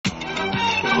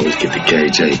Always get the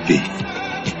KJV.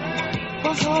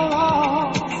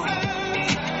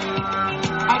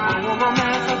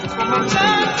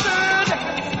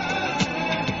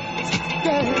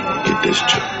 Get this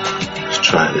joke. Let's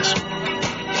try this one.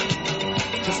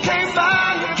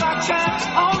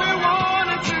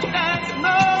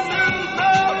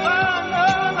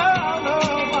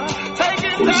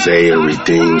 Hosea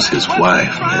redeems his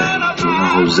wife, man. You know,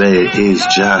 Hosea is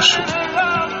Joshua.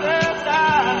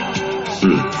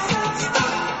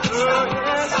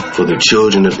 For the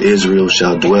children of Israel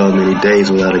shall dwell many days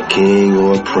without a king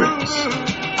or a prince,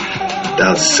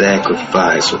 without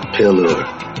sacrifice or pillar,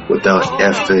 without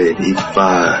ephod,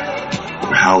 ephod,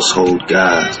 or household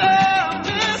gods.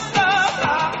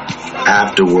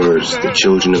 Afterwards, the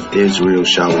children of Israel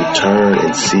shall return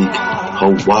and seek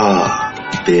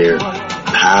Hawah, their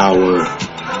power,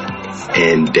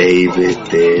 and David,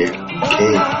 their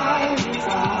king.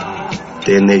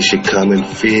 Then they should come in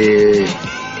fear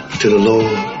to the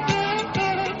Lord.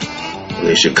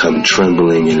 They should come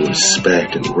trembling in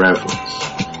respect and reverence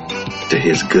to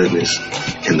his goodness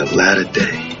in the latter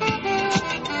day.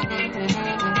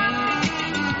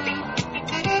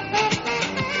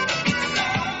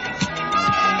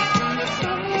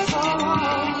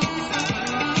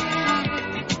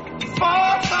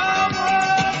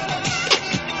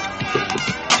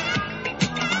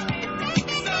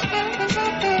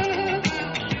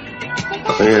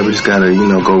 Yeah, we just gotta,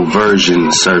 go version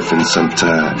surfing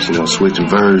sometimes, switch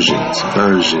versions,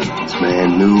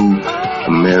 man. New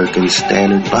American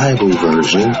Standard Bible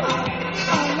version.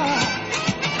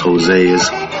 Hosea's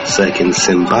second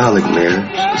symbolic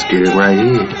marriage. Let's get it right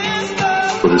here.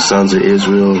 For the sons of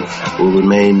Israel will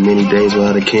remain many days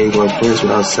without a king or a prince,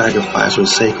 without sacrifice or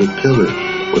sacred pillar,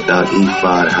 without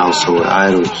ephod, household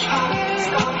idols.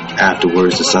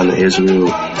 Afterwards, the sons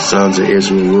of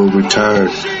Israel will return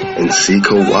and seek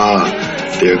Hawah,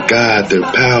 their God, their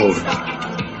power.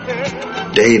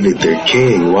 David, their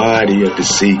king. Why do you have to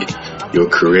seek your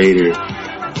creator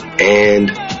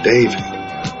and David?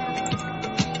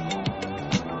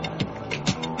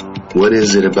 What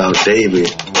is it about David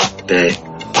that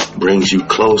brings you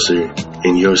closer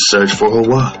in your search for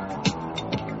Hawah?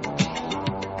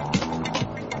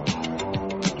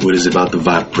 What is it about the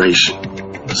vibration?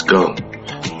 Let's go.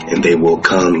 And they will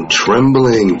come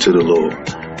trembling to the Lord.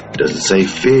 Doesn't say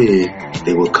fear.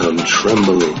 They will come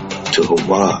trembling to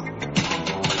Hawah.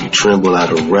 You tremble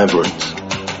out of reverence.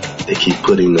 They keep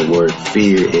putting the word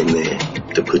fear in there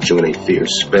to put you in a fear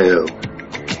spell.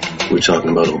 We're talking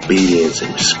about obedience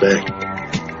and respect.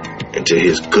 And to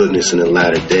his goodness in the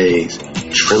latter days,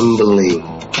 trembling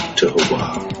to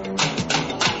Hawah.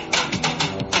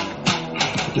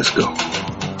 Let's go.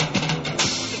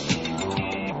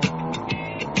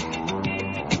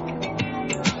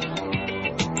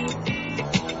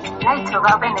 Later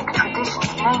rabbinic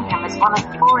traditions name him as one of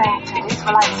the four ancient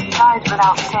Israelites who died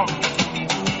without sin.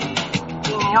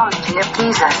 Genealogy of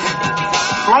Jesus.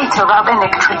 Later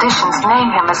rabbinic traditions name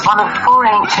him as one of the four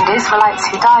ancient Israelites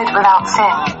who died without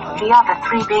sin, the other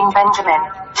three being Benjamin,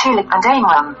 Shelah, and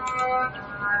Amram.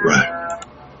 Right.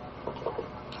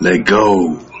 Let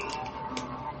go.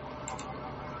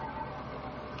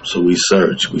 So we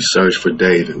search for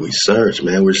David. We search,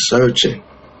 man. We're searching.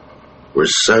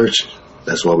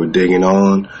 That's why we're digging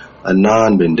on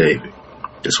Anon ben David.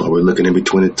 That's why we're looking in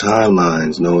between the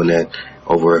timelines, knowing that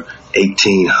over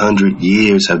 1,800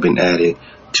 years have been added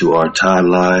to our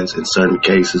timelines. In certain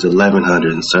cases,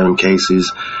 1,100. In certain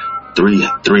cases,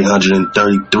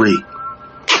 333.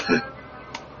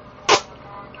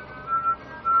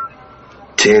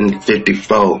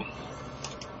 1054.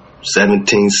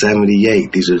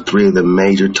 1778. These are three of the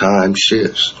major time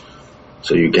shifts.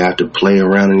 So you got to play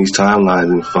around in these timelines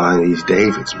and find these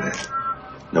Davids, man.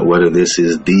 Now, whether this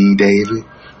is the David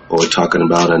or we're talking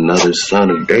about another son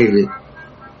of David,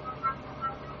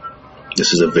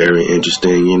 this is a very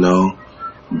interesting,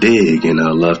 dig. And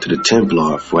love to the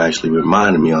Templar for actually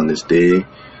reminding me on this dig.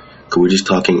 Because we're just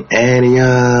talking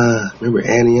Antioch. Remember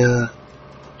Antioch?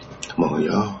 Come on,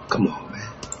 y'all. Come on,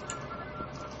 man.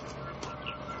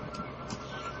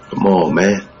 Come on,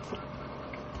 man.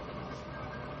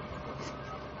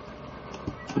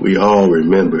 We all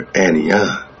remember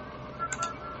Antioch.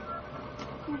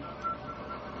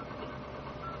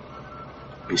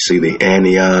 You see the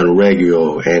Antioch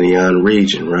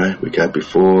region, right? We got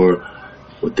before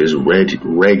what this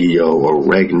regio or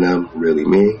regnum really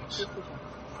means.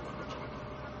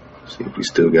 See if we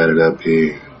still got it up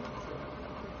here.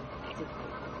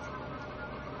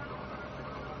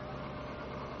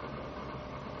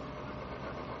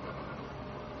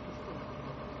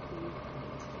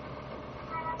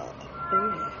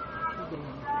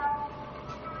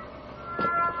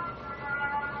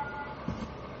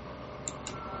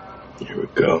 Here we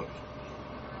go.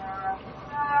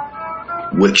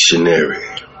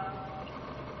 Wiktionary.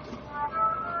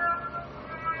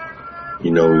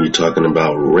 You know, when you're talking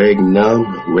about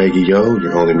regnum, regio,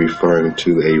 you're only referring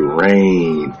to a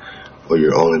reign, or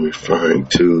you're only referring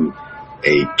to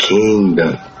a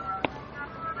kingdom.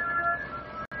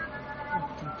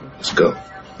 Let's go.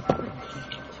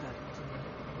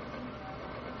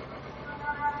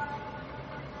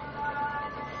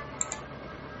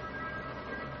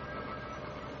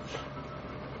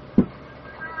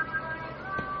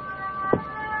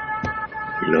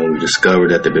 You know, we discovered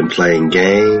that they've been playing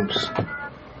games.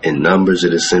 In numbers,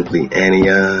 it is simply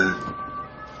anion.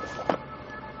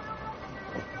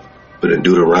 But in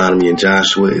Deuteronomy and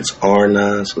Joshua, it's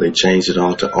Arnon, so they changed it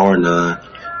all to Arnon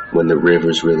when the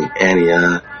river is really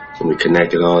Anion. And we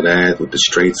connected all that with the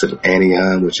Straits of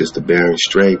Anion, which is the Bering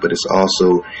Strait, but it's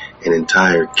also an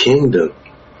entire kingdom.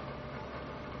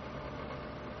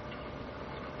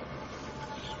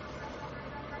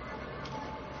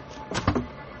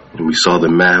 And we saw the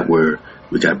map where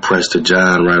we got Prester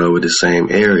John right over the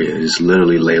same area. It's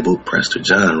literally labeled Prester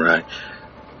John, right?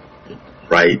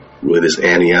 Right where this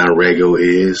Anion Rego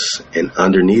is, and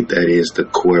underneath that is the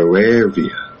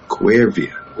Quervia,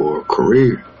 or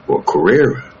Career, or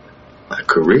Carrera, like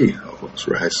Korea almost,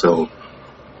 right? So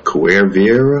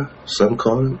Quervia, some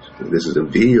call it. This is a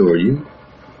V or a U.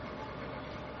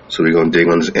 So we're gonna dig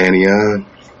on this Anion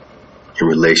in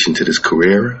relation to this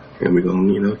Carrera, and we're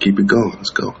gonna, keep it going. Let's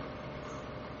go.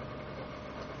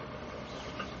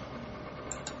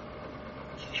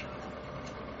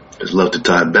 It's love to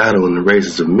tie battle in the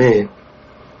races of men.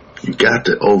 You got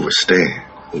to overstand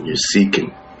when you're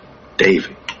seeking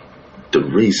David, the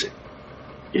reason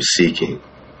you're seeking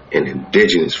an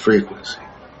indigenous frequency.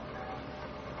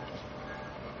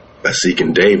 By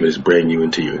seeking David is bringing you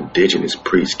into your indigenous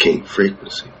priest-king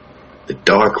frequency. The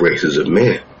dark races of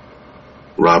men.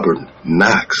 Robert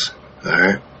Knox,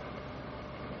 alright?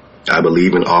 I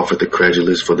believe and offer the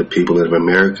credulous for the people of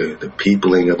America, the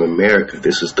peopling of America.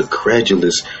 This is the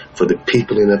credulous for the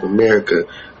peopling of America,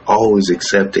 always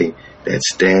accepting that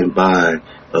standby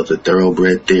of the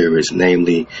thoroughbred theorists,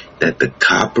 namely that the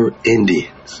Copper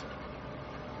Indians,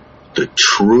 the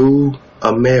true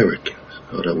Americans,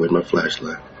 hold up, where's my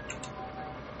flashlight?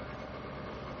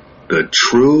 The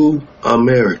true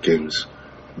Americans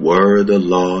were the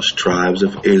lost tribes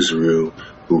of Israel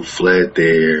who fled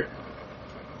there,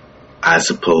 I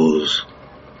suppose,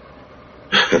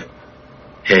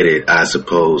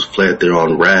 fled there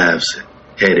on rafts,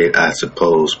 headed, I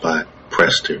suppose, by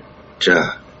Prester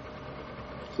John.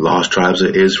 Lost tribes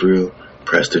of Israel,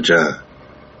 Prester John.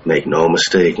 Make no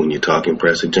mistake, when you're talking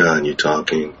Prester John, you're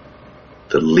talking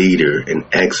the leader and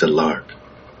exilarch,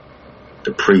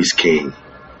 the priest king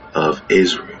of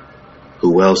Israel.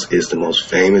 Who else is the most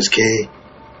famous king?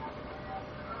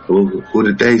 Who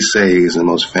did they say is the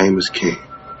most famous king?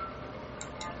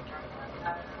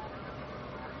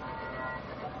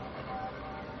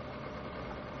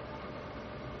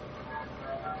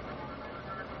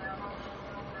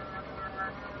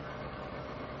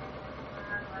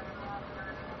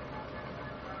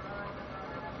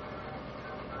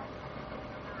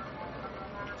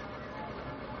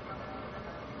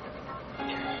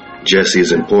 Jessie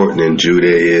is important in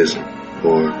Judaism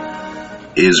or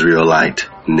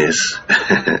Israeliteness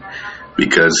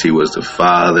because he was the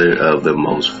father of the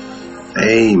most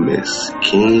famous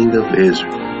king of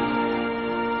Israel.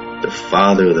 The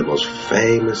father of the most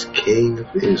famous king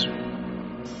of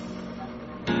Israel.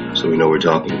 So we know we're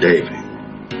talking David.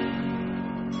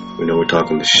 We know we're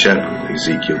talking the shepherd,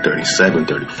 Ezekiel 37,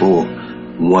 34.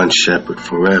 One shepherd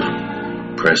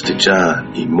forever. Prester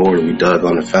John, immortal. We dug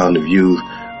on the fountain of youth.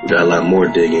 We got a lot more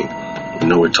digging. We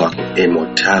know we're talking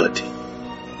immortality.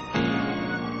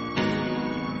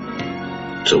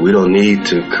 So we don't need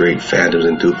to create phantoms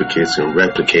and duplicates and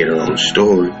replicate our own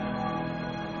story.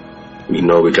 We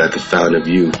know we got the fountain of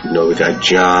youth. We know we got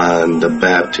John the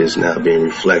Baptist now being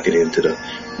reflected into the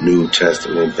New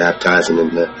Testament, baptizing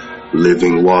in the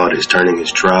living waters, turning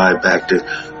his tribe back to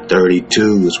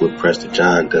 32 is what Prester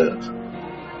John does.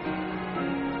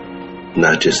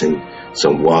 Not just in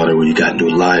some water where you got new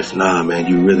life. Nah, man,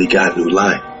 you really got new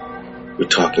life. We're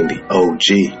talking the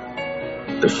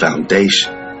OG, the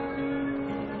foundation.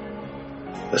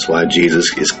 That's why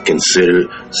Jesus is considered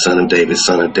son of David,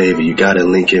 son of David. You got to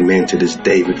link him into this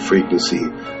David frequency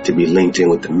to be linked in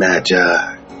with the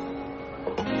Magi.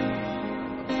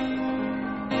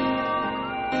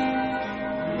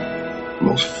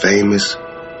 Most famous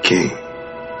king.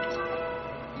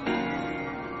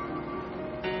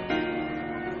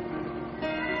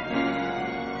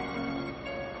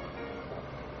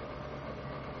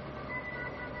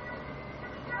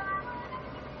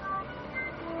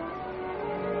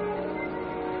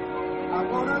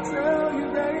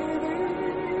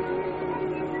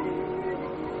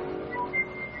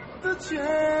 There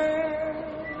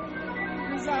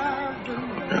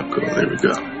we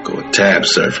go. Going tab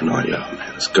surfing on y'all,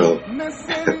 man. Let's go.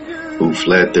 Who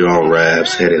fled their own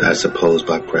rafts, headed, I suppose,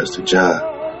 by Prester John.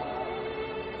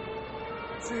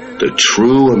 The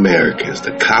true Americans,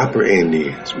 the Copper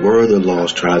Indians, were the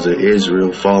lost tribes of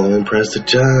Israel following Prester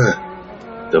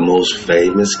John, the most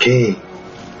famous king,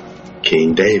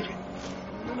 King David.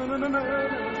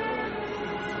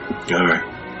 All right.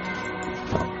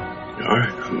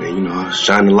 I mean, I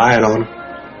shine the light on him.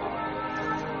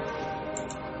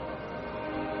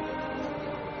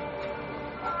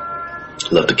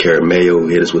 Love to Carrot Mayo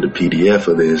hit us with a PDF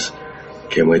of this.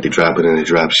 Can't wait to drop it in the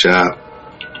drop shop.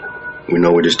 We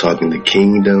know we're just talking the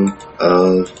kingdom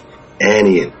of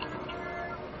Anian.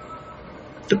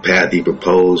 The path he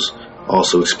proposed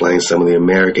also explains some of the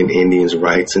American Indians'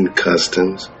 rights and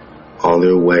customs on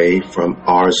their way from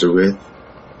Arzareth.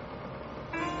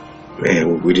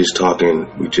 Man, we're just talking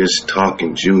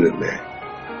Judah,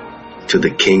 man. To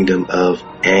the kingdom of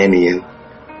Anian.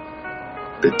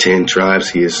 The 10 tribes,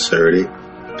 he asserted,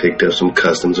 picked up some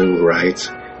customs and rights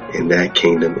in that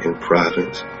kingdom and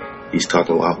province. He's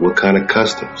talking about what kind of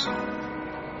customs?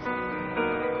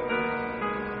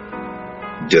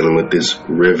 Dealing with this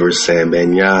river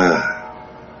Sambanyan.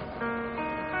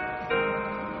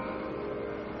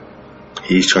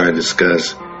 He's trying to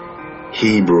discuss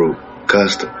Hebrew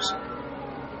customs.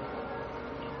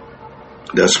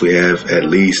 Thus we have at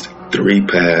least 3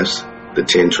 paths the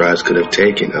 10 tribes could have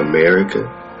taken: America,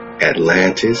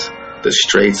 Atlantis, the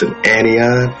Straits of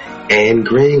Anian, and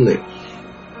Greenland.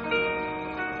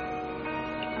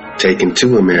 Taken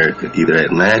to America, either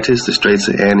Atlantis, the Straits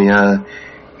of Anian,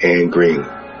 and Greenland.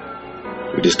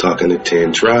 We're just talking the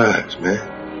 10 tribes, man.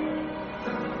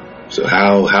 So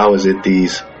how is it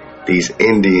these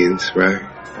Indians, right?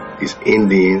 These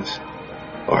Indians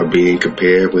are being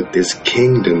compared with this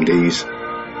kingdom, this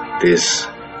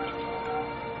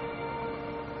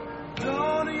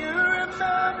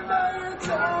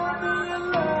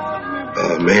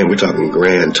man, we're talking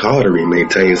Grand Tartary.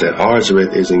 Maintains that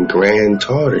Arzareth is in Grand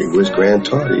Tartary. Where's Grand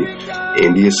Tartary?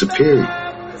 India Superior.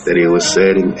 That it was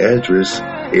said in Esdras,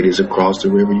 it is across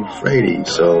the river Euphrates.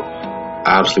 So,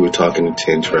 obviously, we're talking the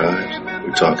 10 tribes.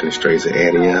 We're talking the Straits of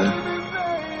Anian.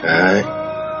 Alright?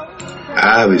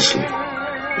 Obviously,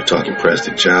 we're talking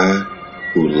Prester John,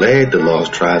 who led the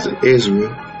lost tribes of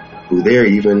Israel, who they're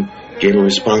even given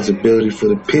responsibility for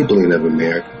the peopling of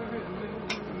America.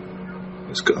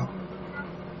 Let's go.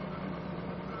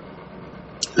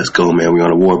 Let's go, man. We're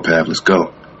on a warpath. Let's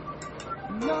go.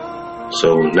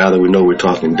 So now that we know we're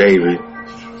talking David,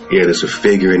 yeah, there's a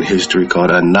figure in history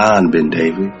called Anan ben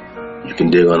David. You can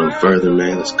dig on him further,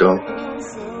 man. Let's go.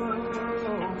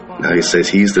 Now he says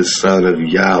he's the son of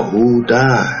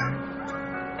Yahudah.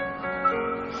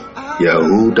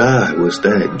 Yahudah, what's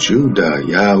that? Judah,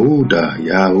 Yahudah.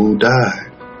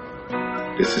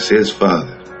 This is his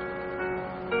father,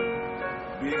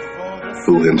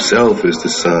 who himself is the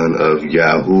son of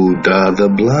Yahudah the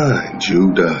blind.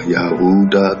 Judah,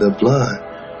 Yahudah the blind.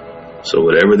 So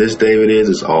whatever this David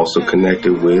is also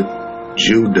connected with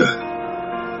Judah.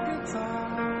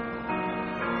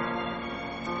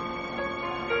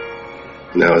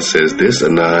 Now it says this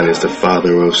Anan is the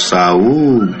father of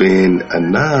Saul ben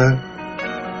Anan.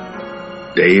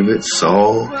 David,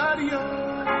 Saul.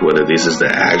 Whether this is the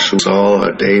actual Saul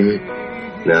or David.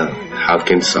 Now, how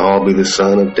can Saul be the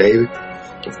son of David?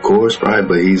 Of course, right?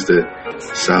 But he's the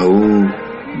Saul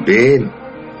ben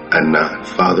Anan,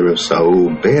 father of Saul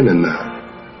ben Anan.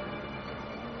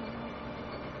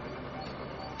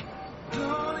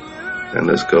 And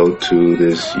let's go to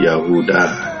this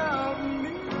Yahudah.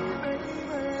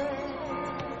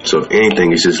 So if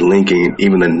anything, it's just linking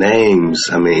even the names.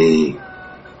 I mean,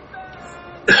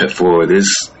 for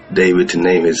this David to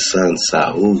name his son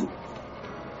Saul,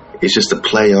 it's just a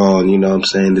play on, you know what I'm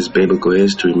saying, this biblical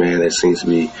history, man, that seems to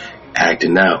be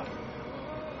acting out.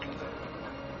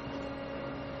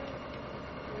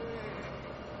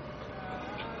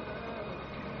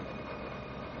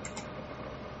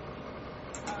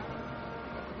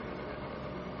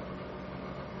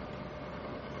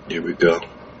 Here we go.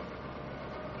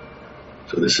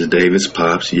 So this is David's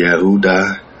pops,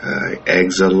 Yahudah,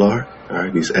 Exilarch.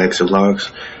 Alright, these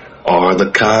Exilarchs are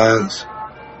the Khans.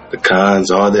 The Khans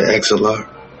are the Exilarch.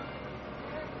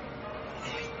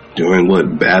 During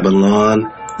what?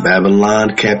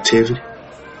 Babylon captivity.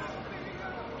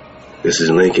 This is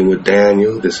linking with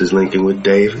Daniel. This is linking with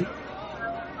David.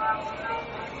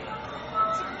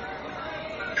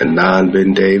 Anan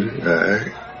ben David.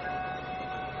 Alright.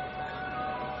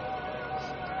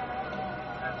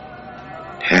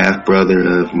 Half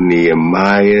brother of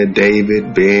Nehemiah,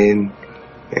 David, Ben.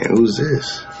 Man, who's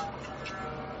this?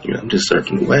 You know, I'm just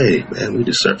surfing the wave, man. We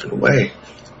just surfing the wave.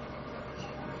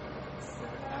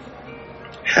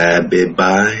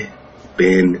 Habibai,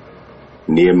 Ben,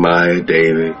 Nehemiah,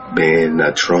 David, Ben,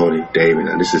 Natroni, David.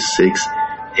 Now this is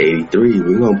 683.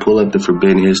 We're going to pull up the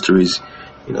forbidden histories,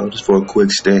 you know, just for a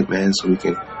quick stint, man, so we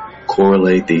can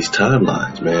correlate these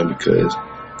timelines, man, because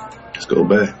let's go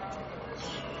back.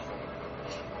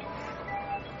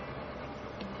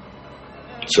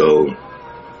 So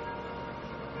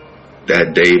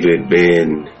that David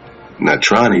Ben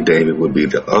Natrani David would be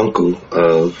the uncle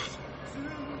of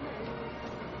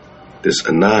this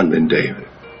Anan ben David,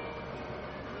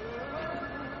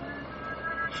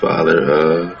 father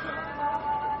of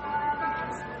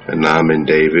Anan ben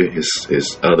David.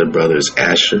 His other brother is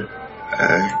Asher. All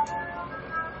right.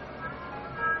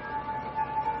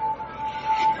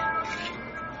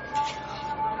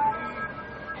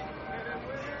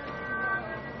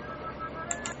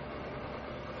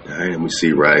 And we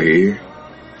see right here,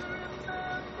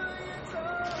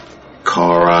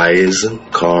 Kariism.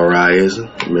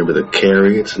 Remember the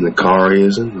Carians and the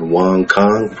Kariism, the Wang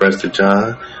Kong, Prester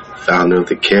John, founder of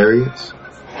the Carians.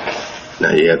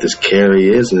 Now you have this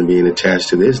Kariism being attached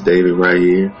to this David right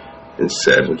here in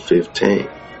 715.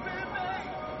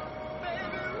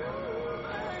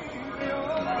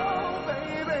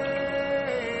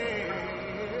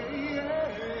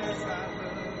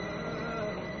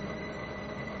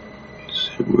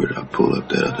 Where did I pull up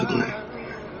that other link?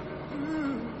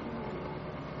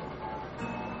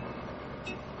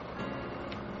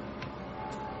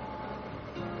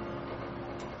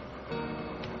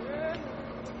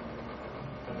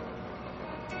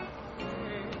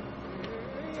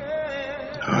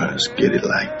 Alright, let's get it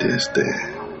like this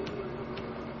then.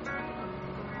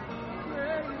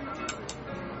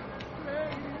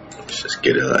 Let's just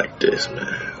get it like this,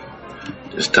 man.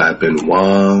 Just type in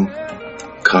Wang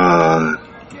Khan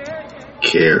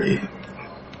Carry.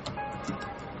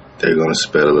 They're gonna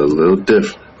spell it a little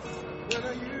different.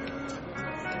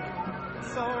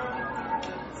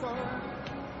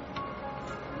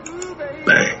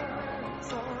 Bang.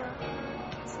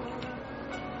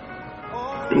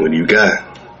 And what do you got?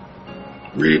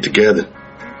 Read it together.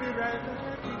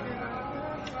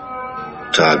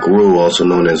 Tagru, also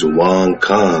known as Wang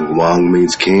Kong. Wang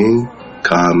means king,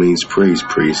 Khan means priest,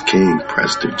 priest king,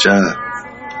 Prester John,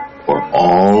 or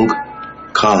Ong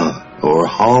Khan, or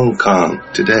Hong Kong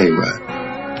today,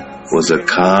 right, was a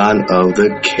Khan of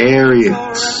the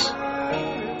Carians.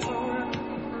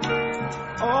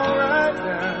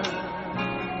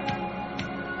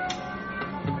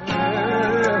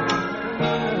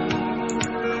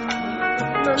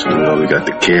 So you know we got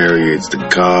the Carians, the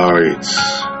Carians.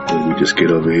 Let me just get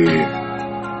over here.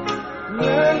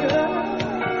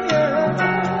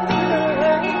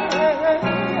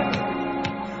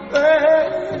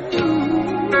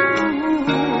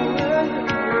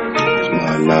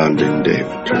 Anan ben David.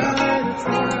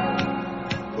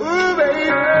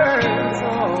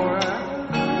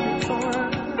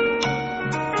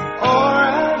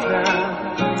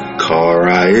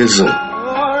 Kariism.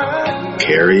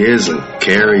 Cariism.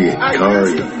 Kariism.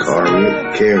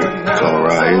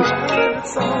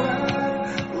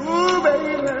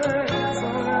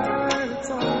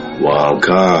 Wang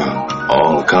Khan,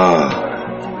 Ong Khan,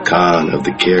 Khan of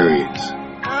the Carians,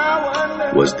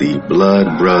 was the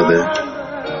blood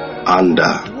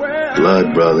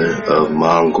brother of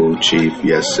Mongol chief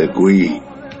Yesegui,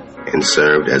 and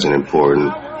served as an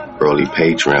important early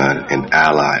patron and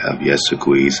ally of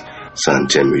Yesegui's son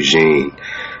Temujin,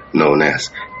 known as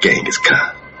Genghis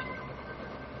Khan.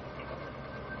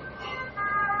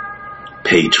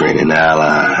 Patron and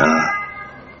ally, huh?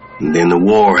 And then the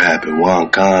war happened. Wang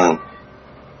Khan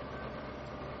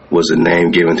was a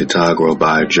name given to Tagro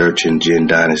by Jurchen Jin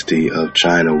dynasty of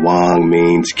China. Wang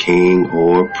means king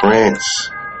or prince.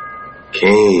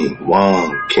 King,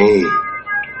 Wang, king.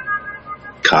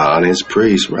 Khan is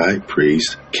priest, right?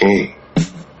 Priest, king.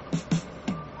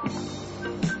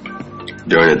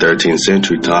 During the 13th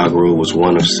century, Tagro was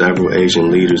one of several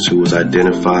Asian leaders who was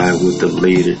identified with the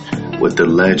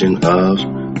legend of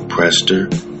Prester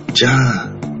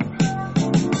John.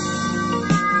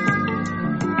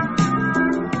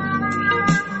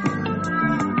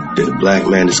 Did a black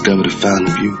man discover the fountain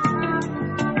of youth?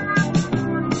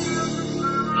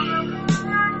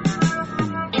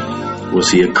 Was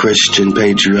he a Christian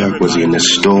patriarch? Was he an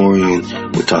historian?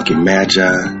 We're talking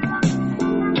magi.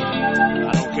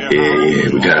 Yeah,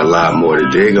 we got a lot more to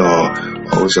dig on.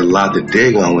 Oh, it's a lot to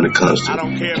dig on when it comes to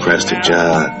Prester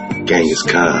John, Genghis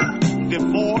Khan.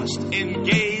 Divorced,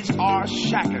 engaged, or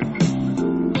start shacking,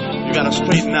 you gotta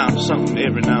straighten out something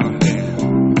every now and then.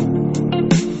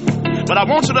 But I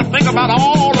want you to think about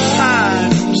all the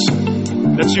times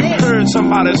that you've heard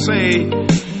somebody say,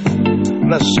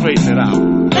 let's straighten it out.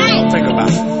 Think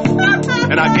about it.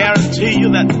 And I guarantee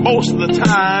you that most of the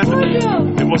time,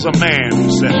 it was a man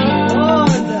who said it.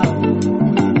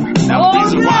 Now, the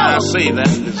reason why I say that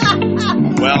is,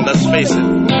 well, let's face it,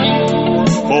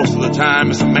 most of the time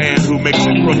it's a man who makes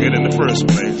it crooked in the first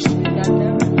place.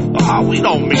 We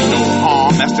don't mean no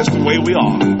harm, that's just the way we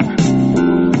are.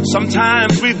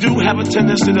 Sometimes we do have a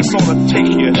tendency to sort of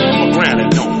take you for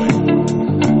granted, don't we?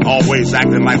 Always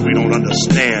acting like we don't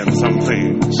understand some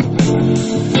things.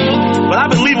 But I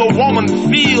believe a woman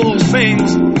feels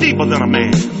things deeper than a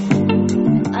man.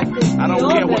 I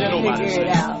don't care what nobody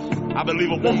says. I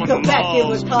believe a woman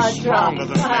loves stronger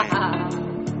than a man.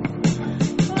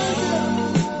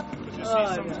 But you see,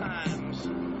 sometimes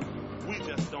we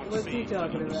just don't seem to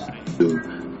understand.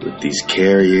 With these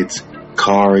carriots,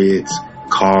 cariatism.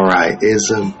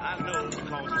 I know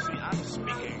because, you see, I'm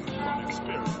speaking from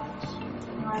experience.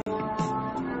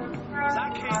 As I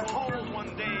came home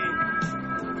one day,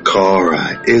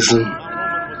 Cariatism. my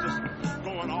woman was just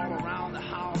going all around the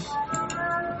house,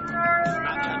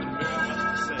 not having very much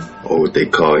to say. Or what they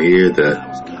call here the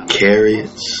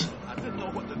carrots. I didn't know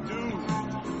what to do,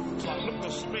 so I looked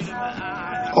her straight in the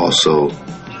eye. Also,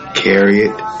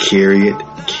 carried,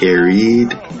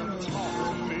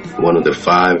 one of the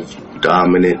 5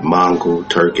 dominant Mongol,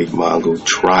 Turkic Mongol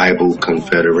tribal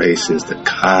confederations, the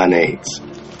Khanates.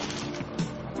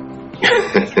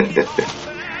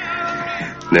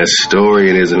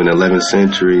 Nestorianism in the 11th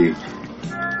century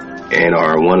and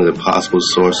are one of the possible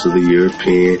sources of the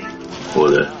European or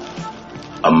the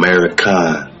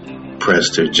American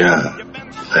Prester John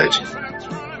legend.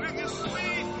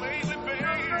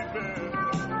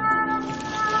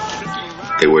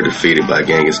 They were defeated by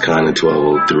Genghis Khan in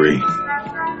 1203.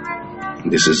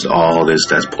 This is all this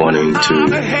that's pointing to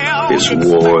this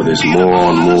war, this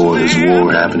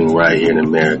war happening right here in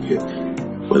America.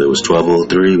 Whether it was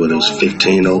 1203, whether it was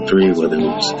 1503, whether it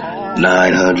was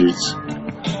 900s,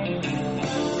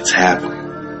 it's happening.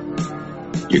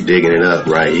 You're digging it up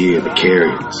right here, the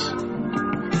carriers.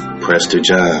 Prester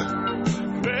John.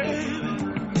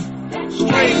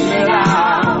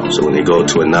 So when they go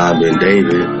to Anab and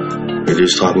David, they're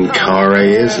just talking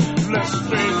Cariatism.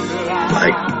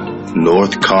 Like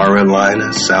North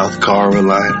Carolina, South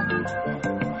Carolina.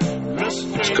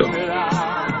 Let's go.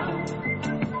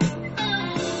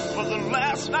 For the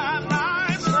last 9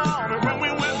 nights when we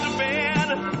went to bed,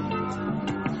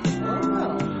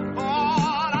 oh,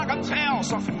 I could tell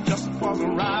something just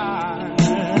wasn't right.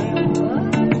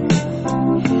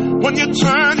 When you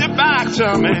turned your back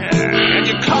to me and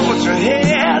you covered your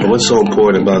head. What's so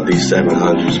important about these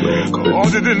 700s, man? Oh,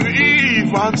 you didn't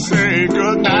even say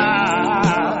goodnight.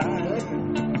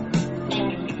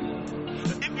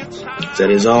 That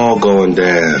it's all going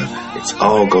down. It's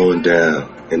all going down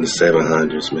in the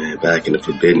 700s, man. Back in the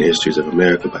Forbidden Histories of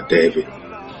America by David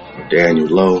or Daniel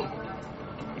Lowe.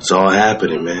 It's all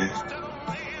happening, man.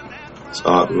 It's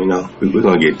all, we're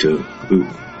going to get to it.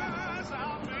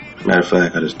 Matter of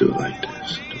fact, I just do it like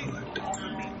this.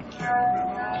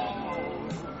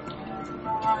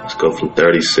 Let's go from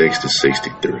 36 to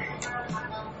 63.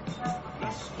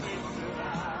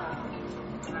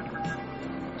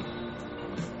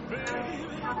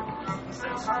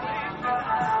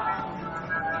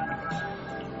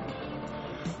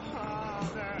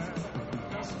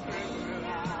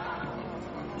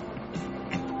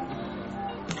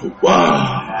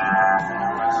 Wow.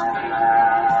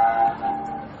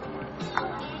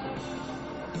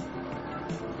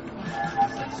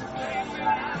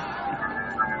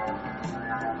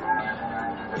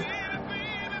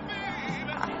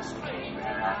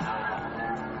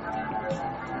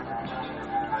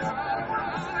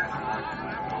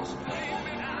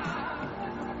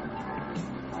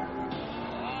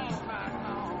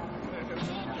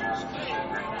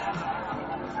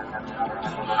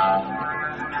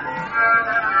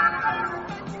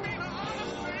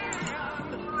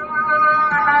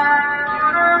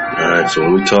 So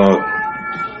when we talk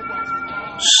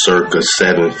circa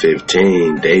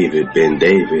 715, David, Ben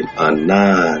David,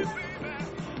 Anan.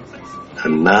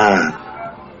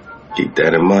 Keep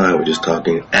that in mind. We're just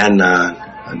talking Anan,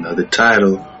 another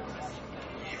title.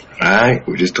 Alright,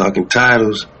 we're just talking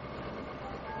titles.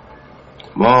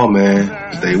 Come on,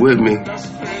 man. Stay with me.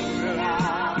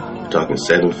 We're talking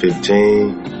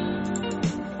 715.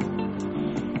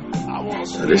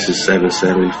 This is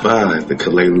 775. The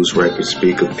Kalelus records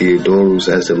speak of Theodorus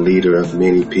as the leader of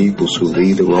many peoples who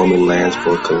lead the Roman lands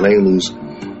for Kalelus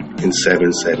in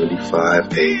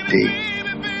 775 AD.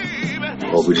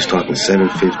 Oh, we're just talking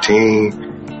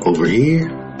 715 over here?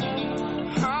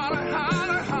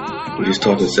 We're just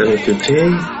talking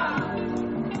 715?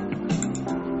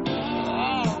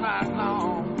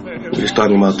 We're just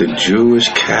talking about the Jewish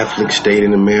Catholic state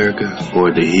in America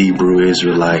or the Hebrew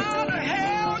Israelite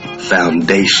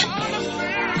foundation,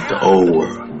 the old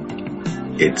world.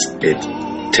 It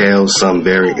tells some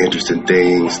very interesting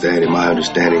things that, in my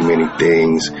understanding, many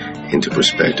things into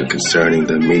perspective concerning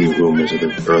the many rumors of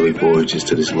the early voyages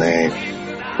to this land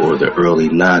or the early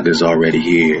Nagas already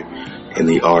here. In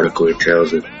the article, it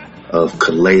tells it of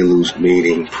Kalelus,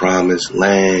 meaning promised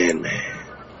land, man.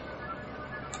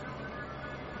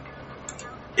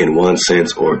 In one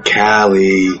sense, or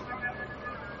Cali,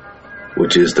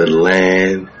 which is the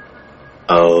land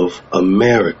of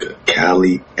America.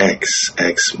 Cali X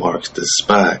marks the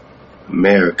spot,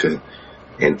 America,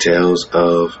 and tells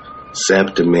of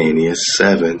Septimania,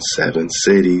 seven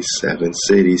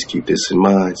cities, keep this in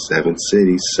mind, 7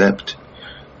 cities, Sept,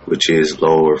 which is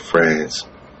Lower France,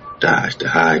 dodge the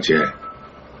hijack,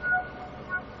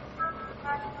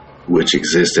 which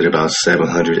existed about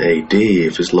 700 AD.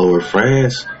 If it's Lower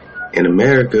France in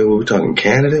America, what we talking,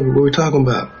 Canada? What are we talking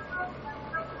about?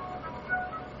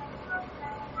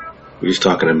 We're just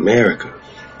talking America.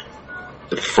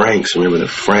 The Franks, remember the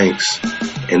Franks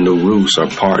and the Rus are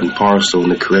part and parcel in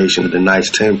the creation of the Knights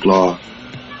Templar.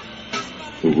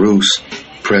 The Rus,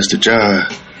 Prester John,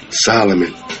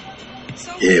 Solomon.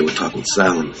 Yeah, we're talking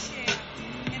Solomon.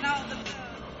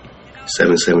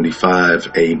 775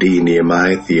 AD,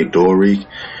 Nehemiah Theodoric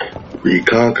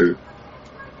reconquered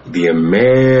the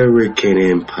American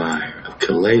Empire of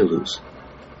Kalelus.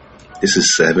 This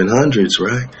is 700s,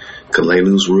 right?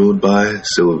 Kalelus ruled by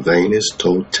Sylvanus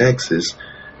Toltexus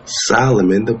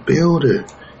Solomon the Builder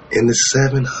in the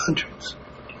 700s.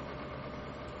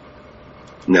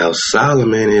 Now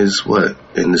Solomon is what?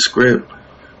 In the script,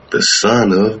 the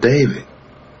son of David.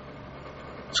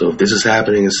 So if this is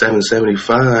happening in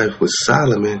 775 with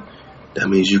Solomon, that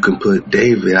means you can put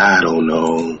David, I don't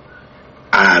know,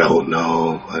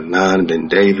 Anan and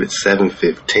David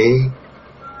 715.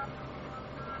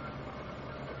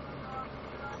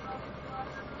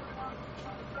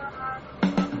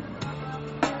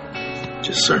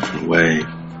 Just surfing away.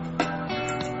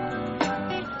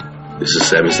 This is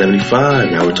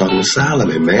 775. Now we're talking to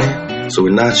Solomon, man. So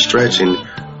we're not stretching.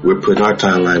 We're putting our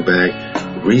timeline back,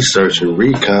 research and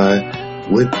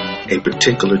recon with a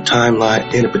particular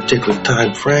timeline in a particular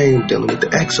time frame dealing with the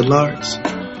Exilarchs.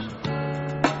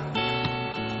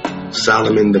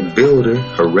 Solomon the Builder,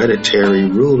 hereditary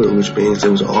ruler, which means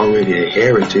there was already a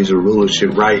heritage or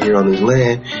rulership right here on this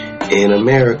land in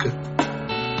America.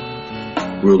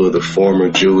 Ruler of the former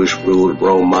Jewish ruled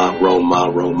Romani,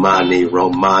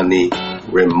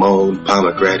 Ramon,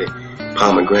 pomegranate.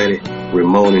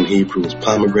 Ramon in Hebrew is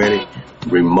pomegranate.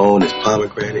 Ramon is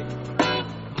pomegranate.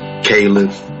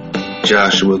 Caleb,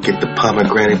 Joshua get the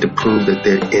pomegranate to prove that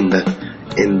they're in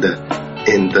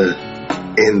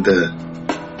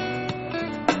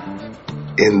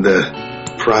the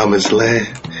promised land.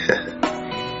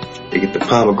 They get the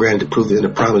pomegranate to prove they're in the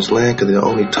promised land because they're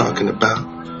only talking about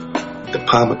the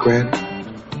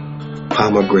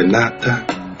pomegranata.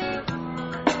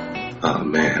 Oh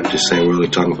man, I'm just saying we're only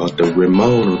talking about the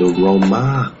Ramon or the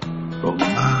Roma.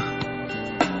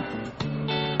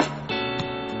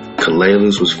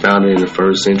 Kalelus was founded in the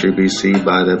 1st century BC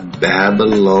by the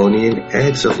Babylonian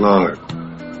Exilarch,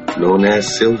 known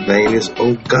as Sylvanus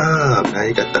Ogam. Now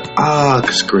you got the Og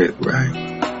script, right?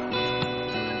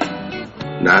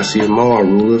 Nasir Mar,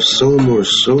 ruler of Sumer,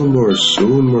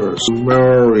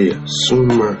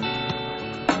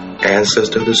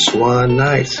 ancestor of the Swan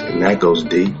Knights, and that goes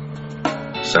deep.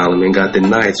 Solomon got the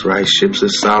Knights, right? Ships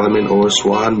of Solomon or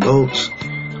Swan boats,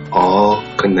 all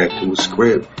connected with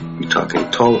script. You're talking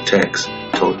Toltecs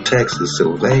is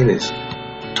Sylvanus,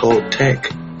 Toltec,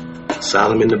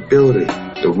 Solomon the Builder,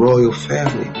 the royal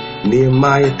family,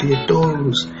 Nehemiah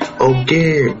Theodorus,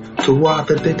 Ogir,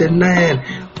 Tuatha the Danann,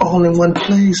 all in one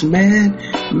place, man.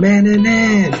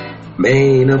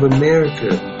 Maine of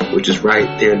America, which is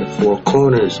right there in the four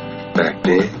corners back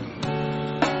then.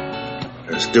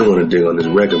 I still want to dig on this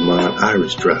Regamon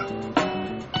Irish drop.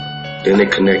 Then they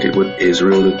connected with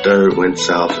Israel III, went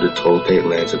south to the Toltec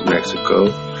lands of Mexico,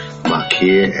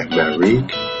 Makir and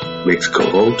Marik,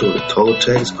 Mixcoatl, the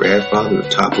Toltecs, grandfather of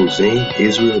Tapuzin,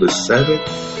 Israel VII,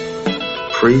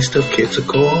 priest of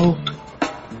Quetzalcoatl,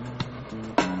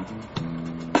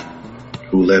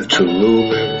 who left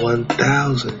Cholula in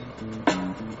 1000.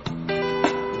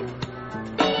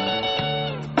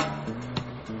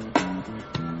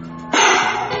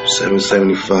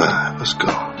 775. Let's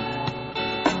go.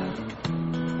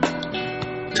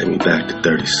 Take me back to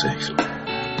 36,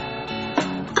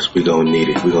 man. Because we're going to need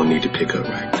it. We're going to need to pick up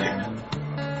right there.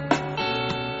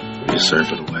 We're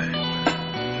surfing away.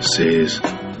 This is,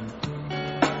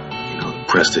 the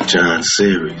Prester John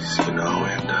series, and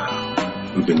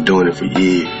we've been doing it for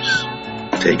years.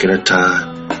 Taking our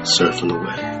time, surfing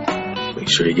away. Make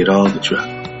sure you get all the drop.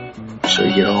 Make sure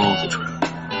you get all the drop.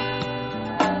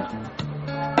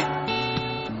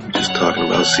 We're just talking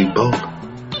about Cibola.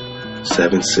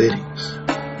 7 cities.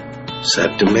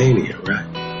 Septimania, right?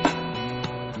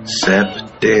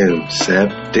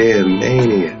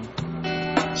 Septimania.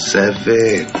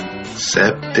 7.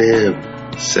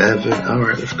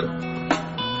 Alright, let's go.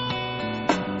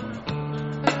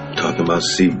 Talking about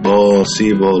Cibola.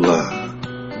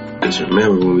 Because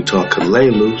remember when we talk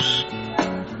Kalalus,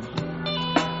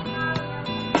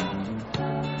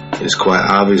 it's quite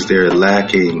obvious they're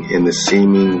lacking in the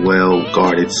seeming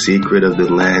well-guarded secret of the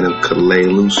land of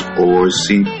Kalalus or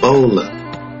Cibola.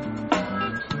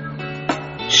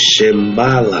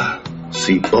 Shambhala,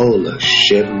 Cibola,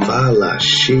 Shambhala,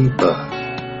 Sheba,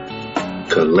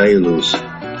 Kalalus,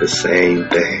 the same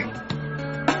thing.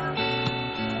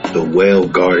 The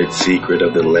well-guarded secret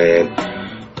of the land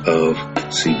of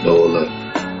Cibola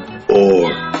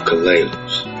or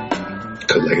Kalalus.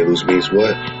 Kalalus means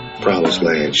what? Promised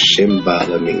land.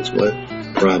 Shambhala means what?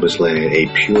 Promised land, a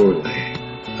pure land,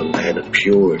 a land of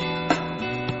purity.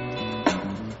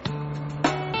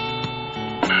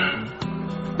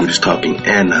 We're just talking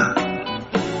Anna.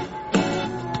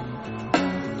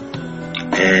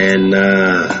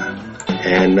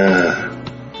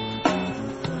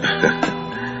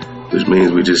 Which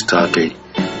means we're just talking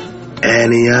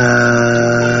Ania.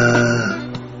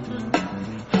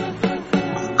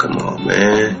 Oh, come on,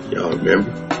 man. Y'all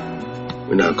remember?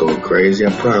 We're not going crazy.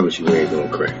 I promise you we ain't going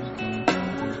crazy.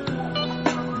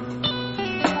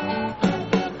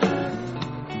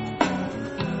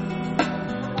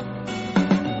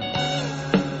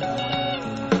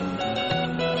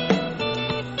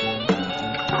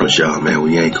 Promise y'all, man,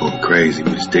 we ain't going crazy.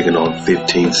 We're just digging on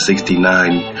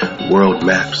 1569 world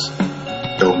maps.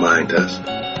 Don't mind us.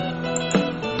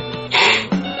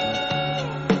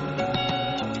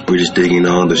 We're just digging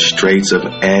on the Straits of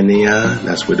Anian.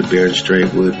 That's where the Bering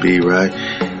Strait would be, right?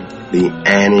 The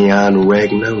Anian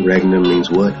Regnum. Regnum means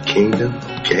what? Kingdom.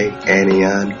 Okay,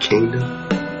 Anian Kingdom.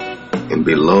 And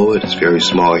below it, it's very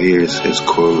small here, it says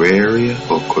Corvaria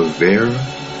or Corvera.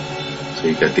 So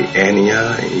you got the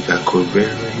Anian and you got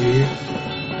Corvera here.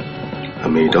 I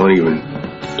mean, don't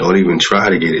even try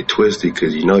to get it twisted,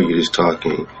 because you're just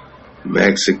talking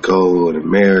Mexico and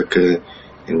America.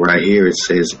 And right here it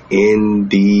says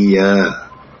India.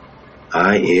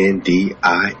 India.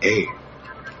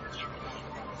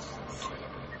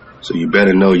 So you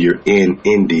better know you're in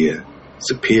India.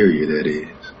 Superior, that is.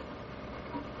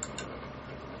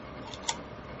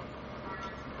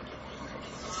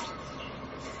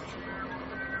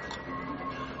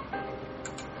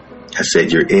 I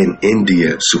said you're in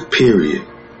India. Superior.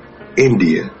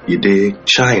 India, you dig?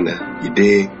 China, you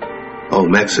dig? Oh,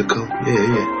 Mexico?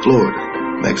 Yeah. Florida.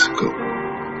 Mexico,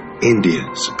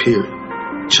 India,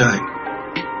 Superior, China.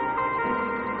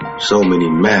 So many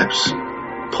maps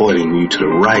pointing you to the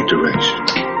right direction.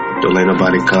 Don't let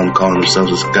nobody come calling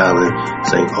themselves a scholar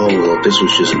saying, oh, well, this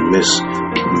was just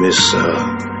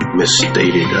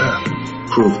misstated.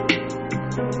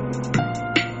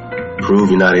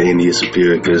 Prove you're not in India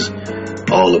Superior, because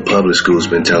all the public schools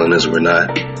been telling us we're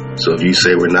not. So if you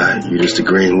say we're not, you're just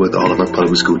agreeing with all of our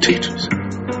public school teachers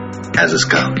as a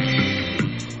scholar.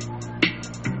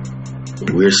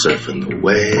 We're surfing the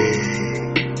wave.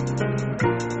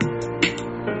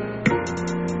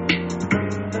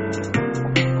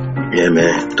 Yeah,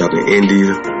 man. We're talking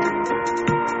India.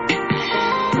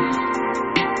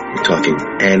 We're talking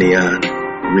Anian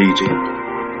region,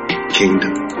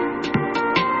 kingdom.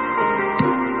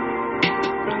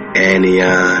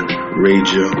 Anian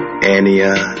region,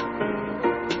 Anian.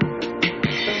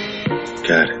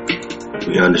 Got it.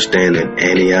 We understand that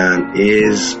Anian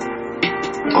is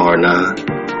Arna.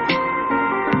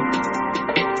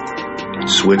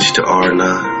 Switch to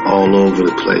Arna all over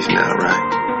the place now,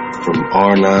 right? From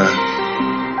Arna,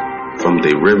 from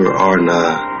the river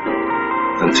Arna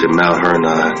until Mount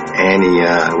Hernon,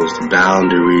 Anian was the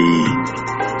boundary.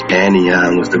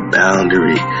 Anian was the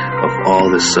boundary of all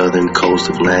the southern coast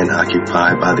of land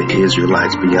occupied by the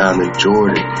Israelites beyond the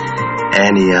Jordan.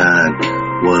 Anian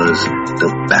was the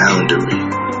boundary.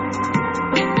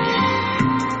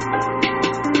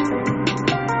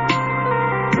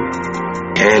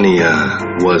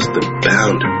 Anian was the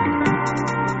boundary.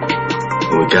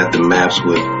 And we got the maps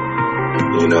with,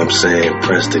 you know what I'm saying,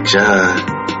 Prester John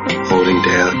holding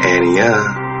down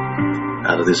Anion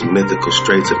out of this mythical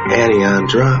Straits of Anion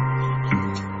drop.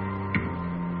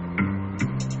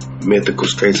 Mythical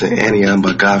Straits of Anion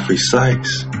by Godfrey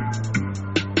Sykes.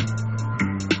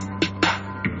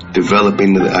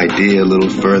 Developing the idea a little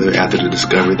further after the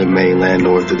discovery of the mainland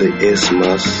north of the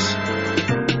Isthmus,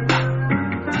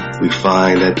 we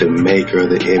find that the maker of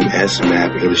the MS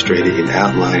map illustrated in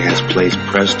outline has placed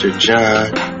Prester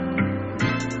John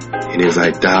and his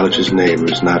idolatrous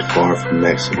neighbors not far from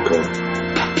Mexico.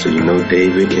 So you know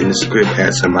David in the script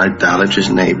had some idolatrous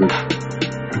neighbors.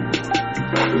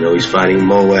 You know he's fighting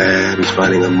Moab, he's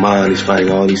fighting Ammon, he's fighting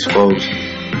all these folks,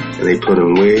 and they put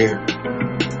him where?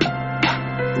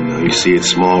 You know, you see it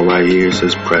small right here, it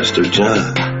says Prester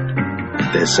John.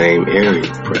 That same area,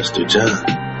 Prester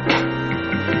John.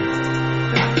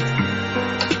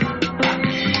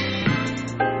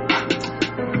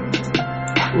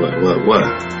 What?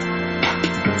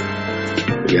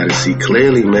 We gotta see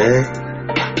clearly, man.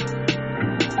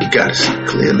 We gotta see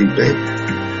clearly, baby.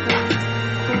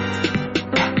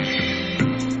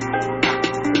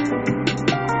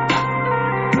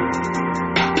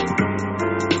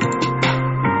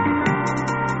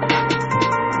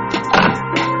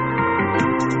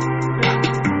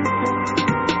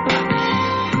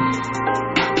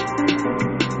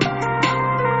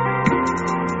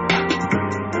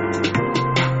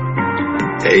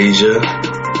 Asia,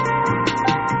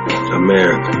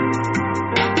 America,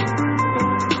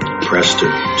 Prester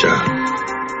John,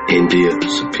 India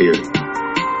Superior,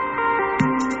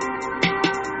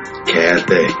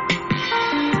 Cathay,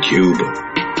 Cuba,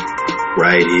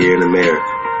 right here in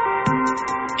America,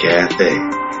 Cathay,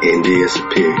 India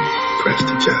Superior,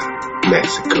 Prester John,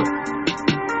 Mexico.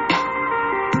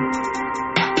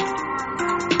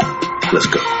 Let's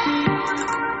go.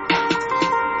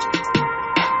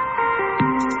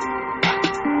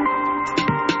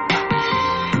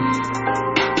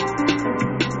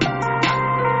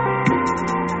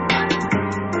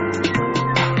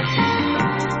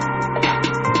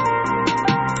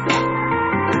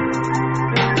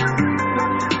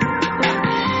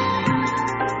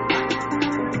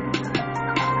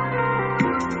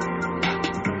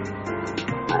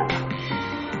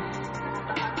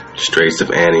 Straits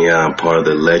of Anion, part of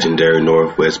the legendary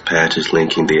Northwest Passage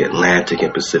linking the Atlantic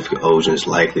and Pacific Oceans,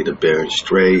 likely to Bering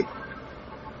Strait.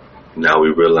 Now we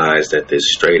realize that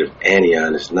this Strait of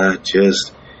Anion is not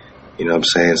just, you know what I'm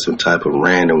saying, some type of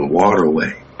random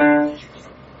waterway.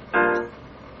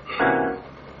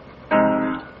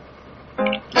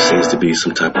 It seems to be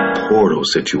some type of portal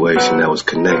situation that was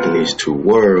connecting these two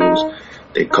worlds.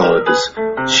 They call it this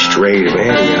Strait of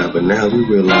Anion, but now we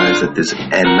realize that this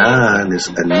Anan,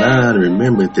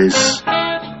 remember this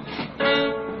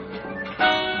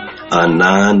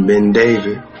Anan ben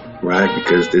David, right?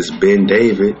 Because this Ben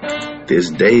David,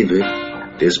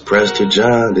 this Prester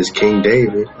John, this King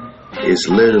David, is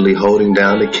literally holding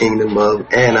down the kingdom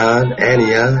of Anion,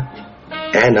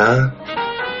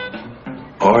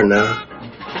 Arna,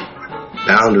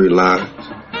 boundary lines,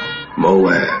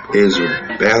 Moab,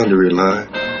 Israel, boundary line.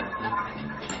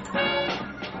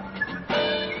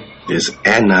 This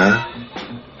Anna,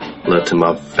 love to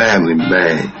my family,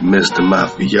 man, Mr.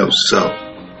 Mafioso.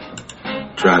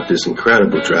 Dropped this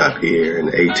incredible drop here in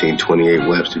the 1828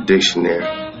 Webster Dictionary.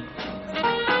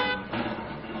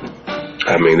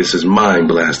 I mean, this is mind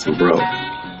blasting, bro.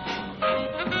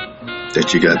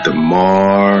 That you got the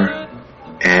Mar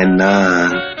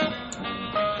Anan,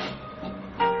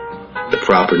 the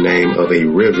proper name of a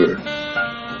river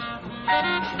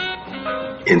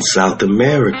in South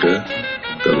America,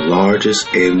 the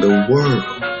largest in the world.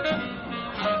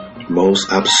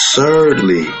 Most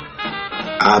absurdly,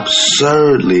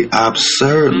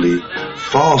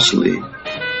 falsely,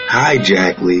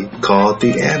 hijackly called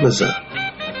the Amazon.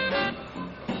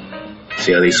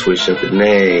 See how they switch up the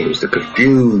names to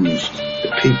confuse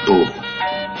the people.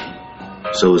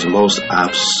 So it's most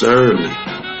absurdly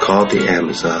called the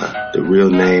Amazon. The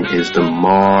real name is the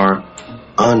Mar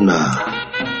Anan.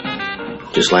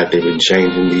 Just like they've been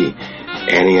changing the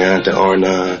Anion to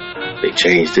Arnon, they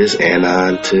changed this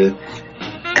Anon to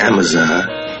Amazon.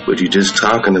 What you just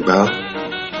talking about?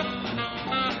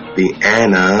 The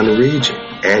Anon region,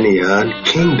 Anion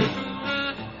kingdom.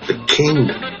 The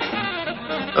kingdom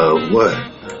of what?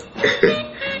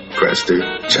 Prester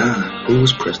John. Who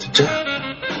was Prester John?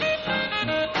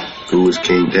 Who was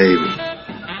King David?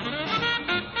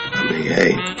 I mean,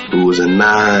 hey, who was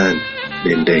Anon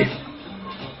ben David?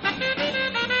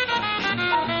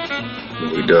 When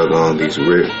we dug on these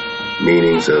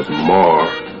meanings of Mar,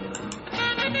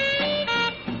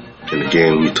 And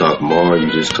again, when you talk Mar,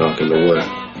 you're just talking to what?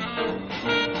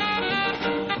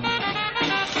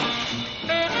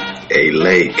 A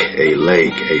lake,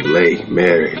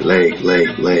 Mary, lake.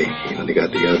 You know, they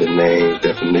got the other names,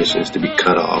 definitions to be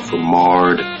cut off or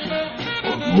marred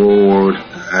or moored,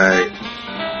 alright?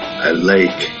 A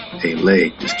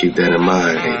lake, just keep that in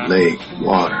mind. A lake,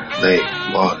 water.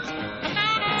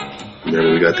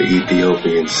 Remember, we got the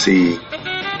Ethiopian Sea.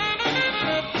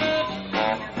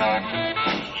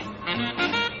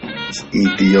 This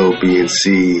Ethiopian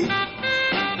Sea,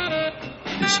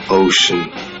 this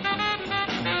ocean.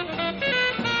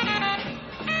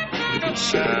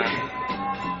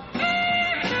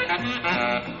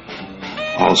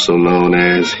 Also known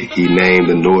as, he named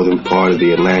the northern part of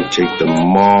the Atlantic the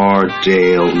Mar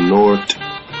del Norte.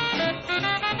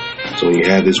 So when you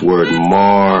have this word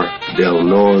Mar del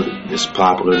Norte, it's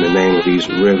popular in the name of these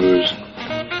rivers,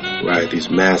 right? These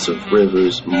massive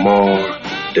rivers, Mar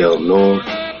del Norte.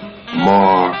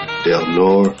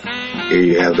 Here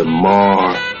you have the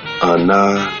Mar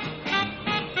Anan.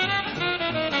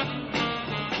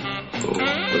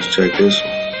 Let's check this one.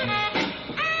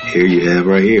 Here you have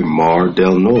right here, Mar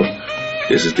del Norte.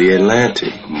 This is the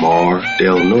Atlantic, Mar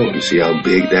del Norte. You see how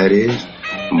big that is?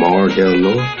 Mar del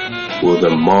Norte. Well,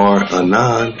 the Mar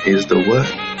Anan is the what?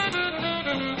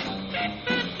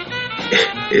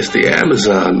 It's the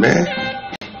Amazon, man.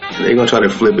 They're going to try to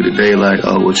flip it today like,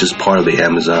 oh, it's just part of the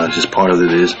Amazon, just part of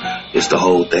it is. It's the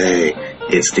whole thing.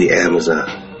 It's the Amazon.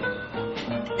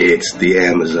 It's the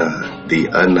Amazon. The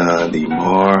Anan, the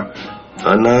Mar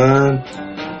Anan.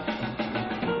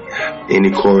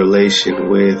 Any correlation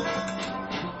with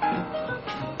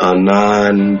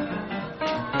Anan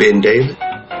bin David?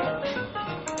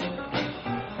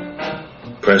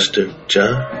 Prester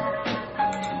John?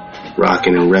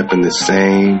 Rocking and repping the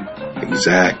same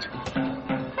exact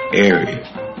area.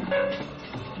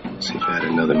 Let's see if I had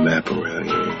another map around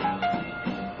here.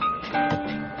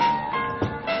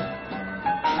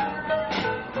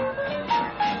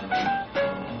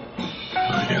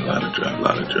 Oh yeah, a lot of drive. A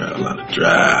lot of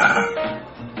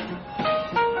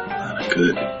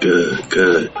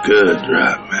good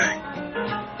drive, man.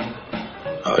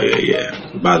 Oh yeah.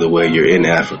 By the way, you're in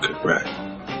Africa, right?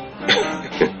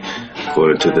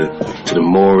 According to the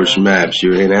Moorish maps,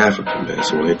 you're in Africa, man.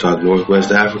 So when they talk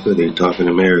Northwest Africa, they're talking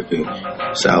America.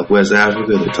 Southwest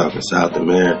Africa, they're talking South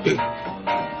America.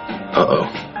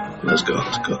 Let's go.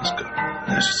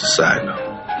 That's just a side note.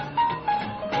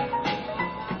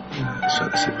 Let's try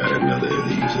to see if I had another of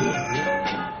these.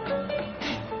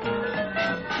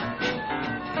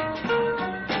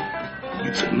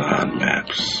 These are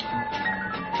non-maps.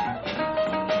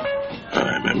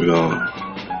 Alright, man, we're going.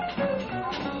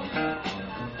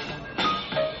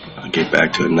 Get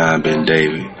back to Anan bin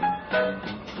David.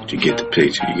 You get the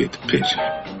picture. I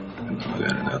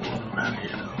got another one around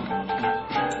here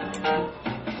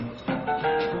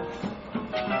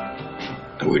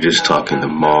though. We're just talking the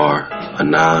Mar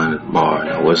Anan.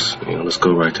 Now let's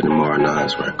go right to the Mar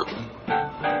Anans right quick.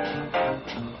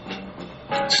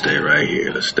 Let's stay right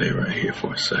here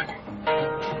for a second.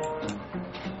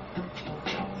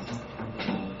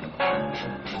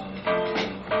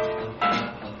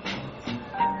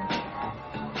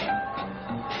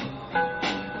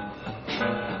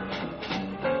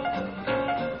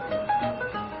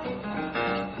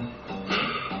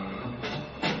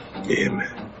 Yeah,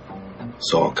 man.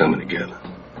 It's all coming together.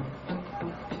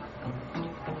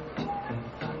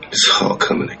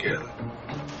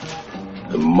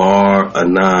 The Mar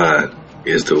Anan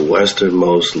is the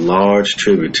westernmost large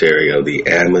tributary of the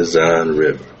Amazon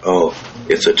River. Oh,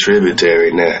 it's a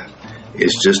tributary now.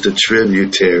 It's just a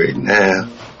tributary now.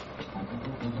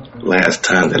 Last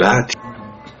time that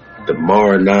the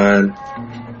Mar Anan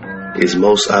is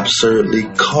most absurdly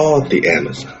called the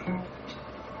Amazon.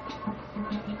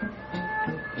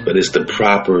 But it's the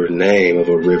proper name of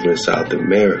a river in South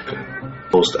America,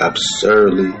 most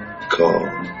absurdly called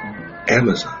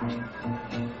Amazon.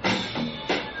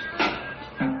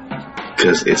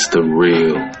 Because it's the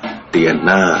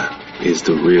Anan is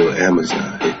the real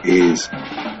Amazon. It is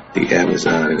the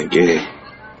Amazon. And again,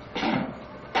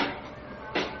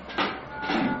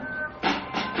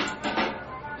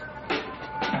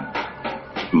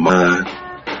 my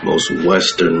most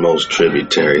westernmost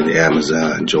tributary, the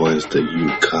Amazon, joins the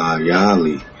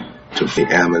Ucayali to the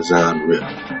Amazon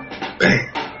River. Bang.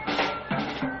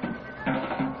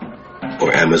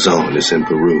 Or Amazon, it's in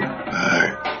Peru.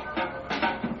 Alright.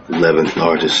 11th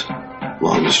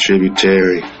longest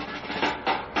tributary.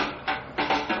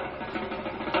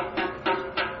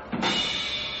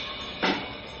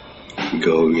 You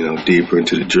go, deeper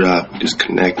into the drop, just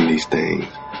connecting these things.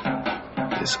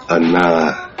 is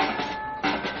Anan.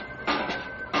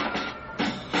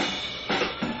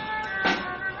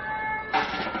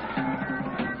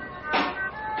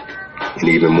 And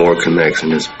even more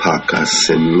connection is Paka,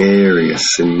 Samaria.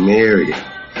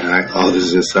 Alright, all this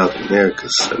is in South America,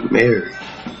 Samaria.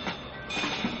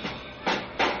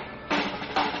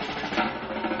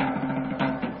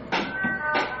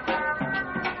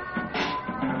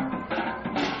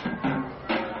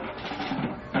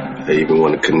 I even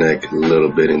want to connect a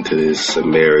little bit into this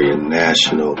Samaria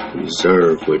National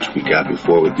Reserve, which we got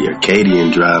before with the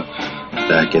Arcadian drop,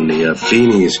 back in the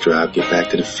Phineas drop. Get back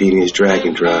to the Phineas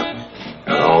Dragon drop.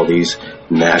 All these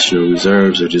national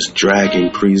reserves are just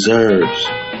dragon preserves.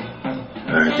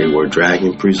 Alright, they were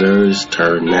dragon preserves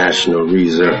turned national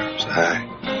reserves. Alright.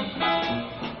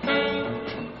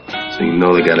 So you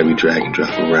know they gotta be drag and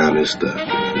drop around this stuff,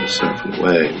 man. It's surfing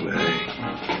away, man.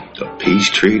 The peace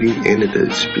treaty ended the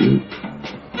dispute.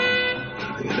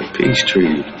 They got a peace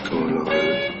treaty going on.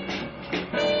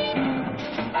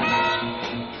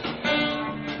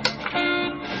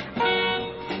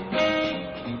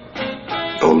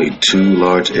 Only 2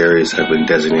 large areas have been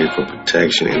designated for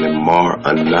protection in the Mar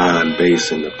Anan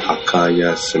Basin. The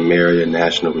Pacaya Samaria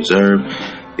National Reserve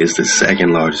is the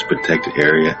 2nd largest protected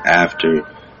area after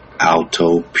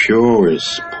Alto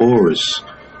Porus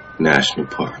National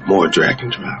Park. More drag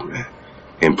and drop, man.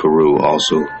 In Peru,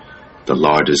 also the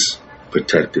largest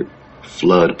protected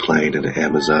floodplain in the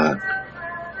Amazon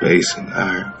Basin.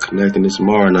 Alright, connecting this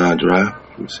Mar Anan Drive.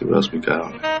 Let me see what else we got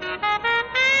on there.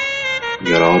 You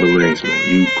got all the links,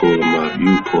 man. You pull them up.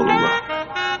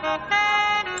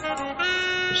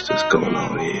 What's this going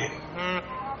on here?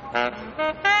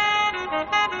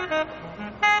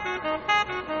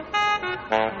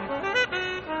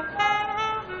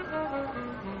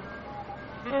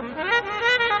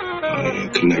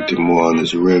 Connected more on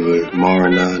this river, Mar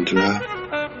Anan Drive.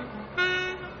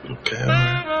 Okay,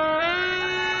 alright.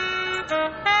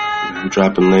 I'm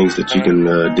dropping links that you can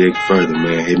dig further,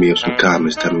 man. Hit me up some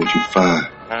comments. Tell me what you find.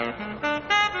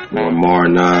 More Mar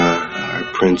Anan, our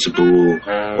principal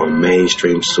or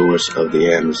mainstream source of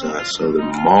the Amazon. So the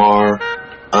Mar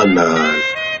Anan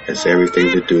has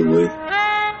everything to do with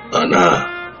Anan.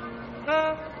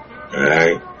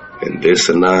 Alright? And this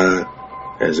Anan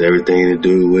has everything to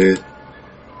do with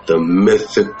the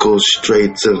mythical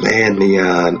Straits of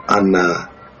Anion, Anan,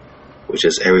 which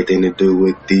has everything to do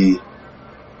with the,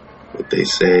 what they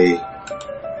say,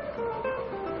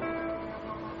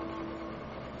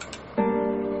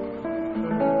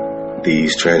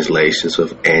 these translations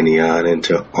of Anion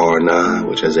into Arnon,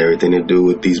 which has everything to do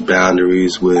with these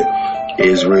boundaries with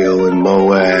Israel and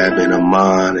Moab and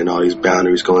Ammon and all these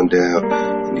boundaries going down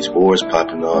and these wars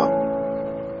popping off.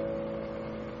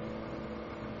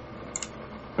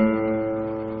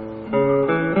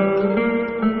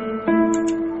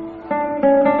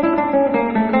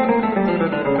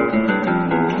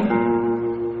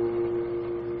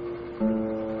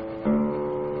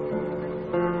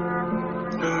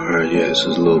 This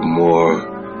is a little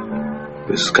more,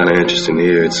 this is kind of interesting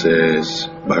here. It says,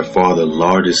 by far the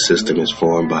largest system is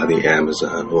formed by the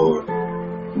Amazon, or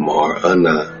Mar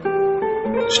Anan.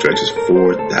 It stretches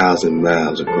 4,000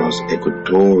 miles across the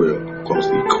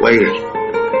equator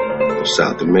of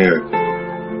South America,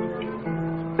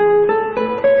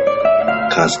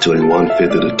 constituting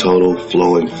 1/5 of the total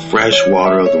flowing fresh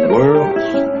water of the world.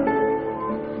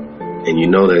 And you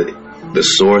know that the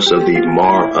source of the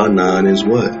Mar Anan is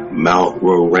what? Mount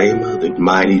Roraima, the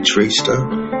mighty tree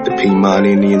stump. The Piedmont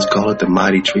Indians call it the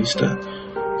mighty tree stump.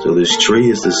 So this tree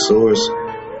is the source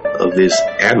of this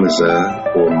Amazon,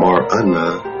 or Mar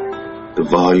Anan. The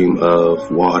volume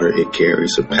of water it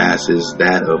carries surpasses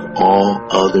that of all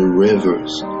other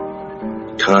rivers,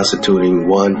 constituting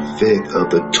 1/5 of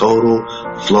the total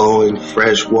flowing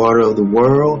fresh water of the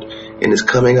world, and is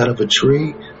coming out of a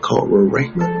tree called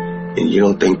Roraima. And you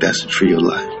don't think that's the tree of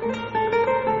life.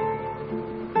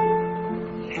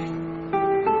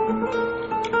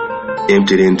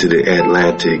 Emptied into the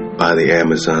Atlantic by the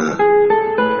Amazon,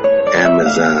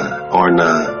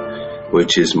 Arnon,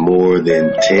 which is more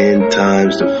than 10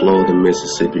 times the flow of the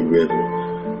Mississippi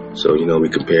River. So, you know, we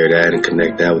compare that and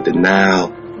connect that with the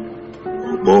Nile.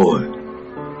 Oh boy,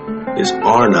 it's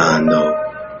Arnon though,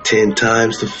 10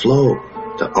 times the flow.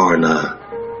 The Arnon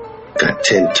got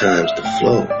 10 times the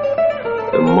flow.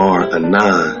 The Mar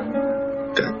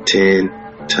Anan got 10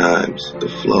 times the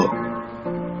flow.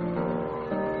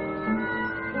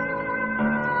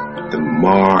 The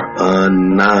Mar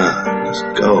Anan, let's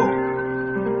go.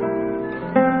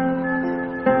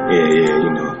 Yeah, you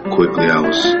know, quickly I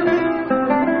was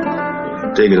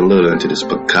digging a little into this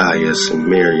Pacaya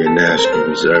Samaria National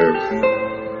Reserve.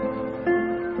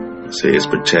 Say it's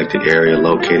protected area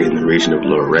located in the region of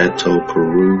Loreto,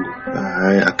 Peru.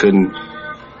 I couldn't,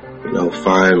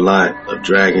 find a lot of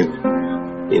dragon,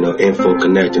 info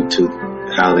connected to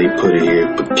how they put it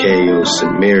here, Pucayo,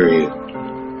 Samaria.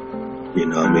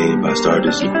 But I started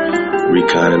just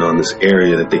reconning on this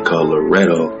area that they call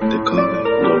Loreto. They call it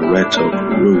Loreto,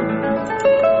 Peru.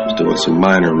 Just doing some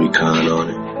minor recon on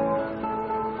it.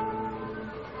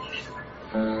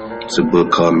 It's a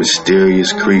book called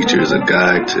Mysterious Creatures, A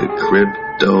Guide to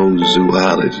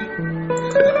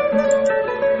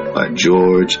Cryptozoology by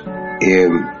George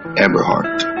M.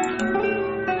 Eberhardt.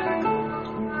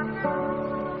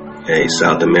 Hey,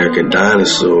 South American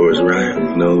dinosaurs,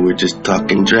 right? We're just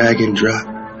talking dragon drop.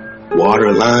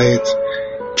 Water lions,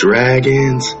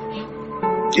 dragons.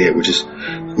 Yeah, we're just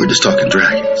talking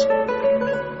dragons.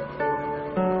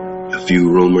 A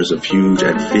few rumors of huge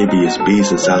amphibious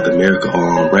beasts in South America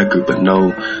are on record, but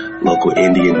no local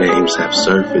Indian names have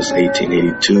surfaced.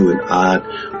 1882, an odd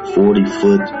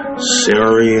 40-foot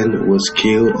saurian was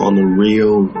killed on the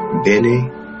Rio Beni.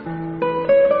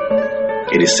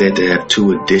 It is said to have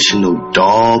 2 additional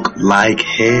dog-like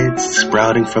heads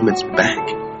sprouting from its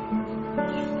back.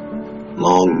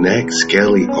 Long neck,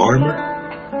 scaly armor.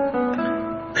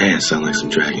 Man, sound like some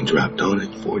dragon drop, don't it?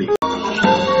 40.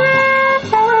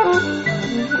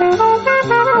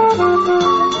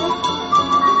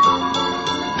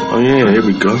 Oh yeah, here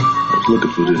we go. I was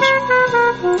looking for this. See if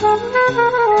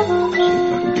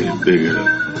I can get it bigger though.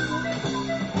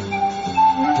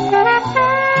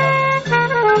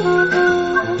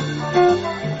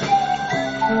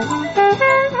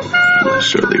 I'm not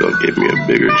sure they're gonna give me a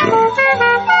bigger joint.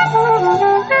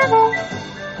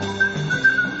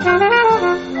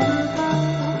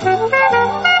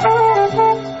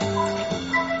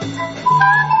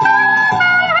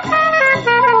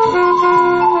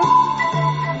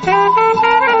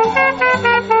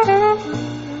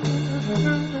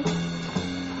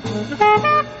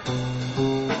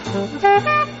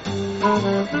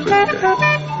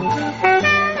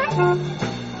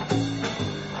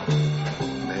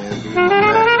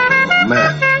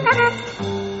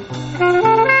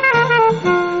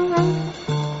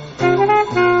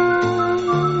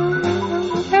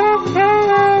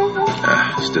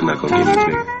 Still not gonna give me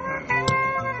big.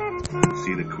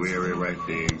 See the query right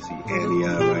there. You see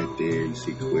Antioch right there. You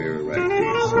see query right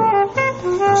there. So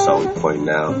that's all we pointing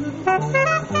out.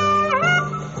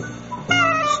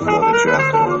 Some other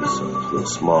drafted on this, so it's a little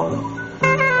smaller.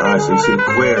 Alright, so you see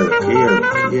query, query.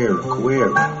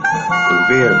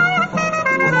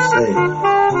 You want to say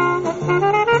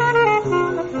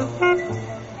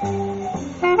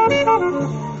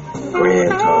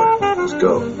Grand Card. Let's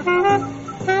go.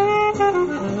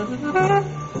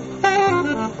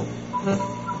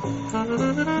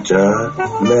 John,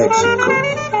 Mexico.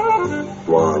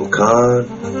 Juan Khan,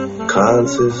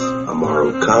 Kansas,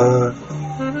 Amaro Khan,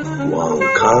 Juan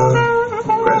Khan,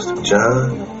 Preston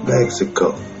John,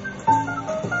 Mexico.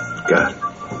 Got it.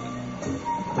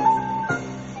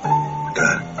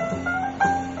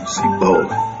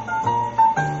 Cibola.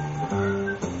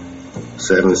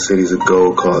 7 cities of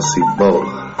gold called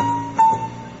Cibola.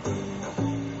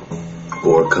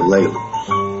 Or Kalalus.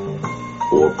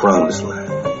 Or Promised Land.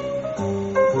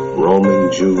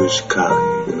 Roman Jewish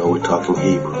colony. We're talking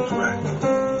Hebrews, right?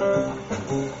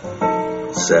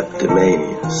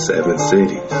 Septimania, 7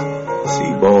 cities.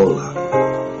 Cibola.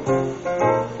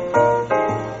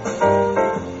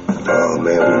 Oh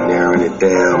man, we narrowing it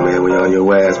down, man. We on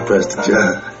your ass, Preston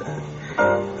John.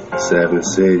 7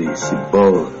 cities.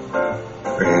 Cibola.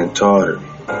 Grand Tartary.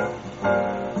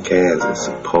 Kansas,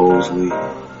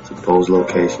 supposed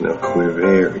location of queer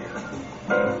area.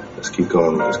 Let's keep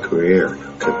going with this queer area.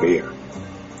 Come here.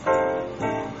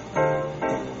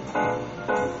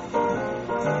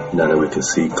 Now that we can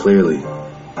see clearly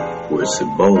where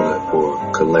Cibola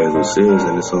or Kalalus is,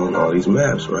 and it's on all these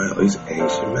maps, right? All these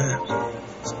ancient maps.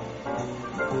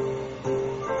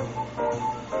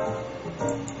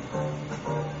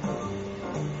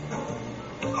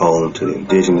 Home to the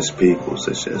indigenous people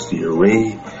such as the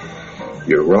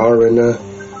Urarina.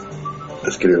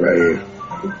 Let's get it right here.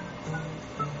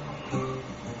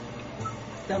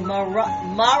 The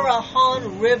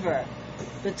Marajon River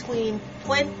between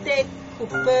Puente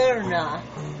Cuperna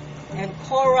and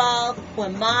Corral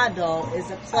Quemado is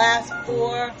a class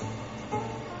 4.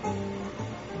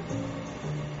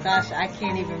 Gosh, I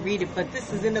can't even read it, but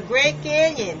this is in the Grand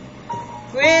Canyon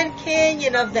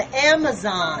of the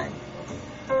Amazon.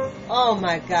 Oh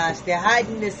my gosh, they're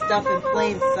hiding this stuff in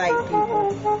plain sight,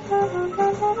 people.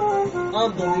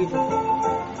 Unbelievable.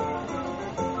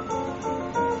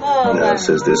 Oh, now it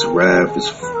says this raft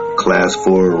is Class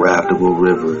 4 raftable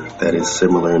river that is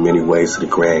similar in many ways to the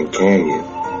Grand Canyon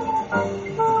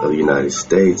of the United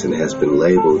States and has been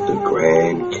labeled the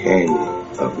Grand Canyon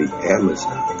of the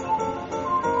Amazon.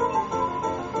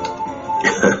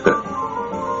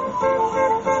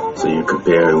 So you're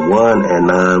comparing one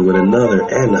anon with another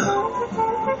anon,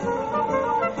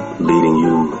 leading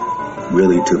you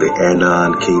really to the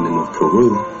Anon Kingdom of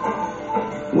Peru,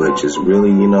 which is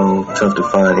really, tough to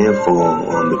find info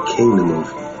on the kingdom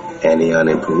of Anian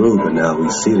in Peru, but now we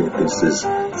see that this is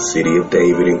City of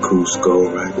David in Cusco,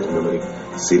 right? Remember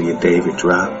the City of David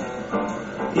drop?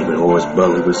 Even Horace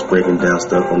Butler was breaking down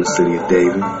stuff on the City of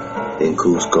David in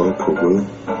Cusco, Peru.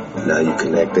 Now you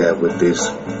connect that with this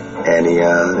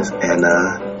Anian, this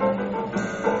Anon,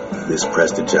 this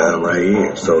Prestigion right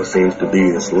here. So it seems to be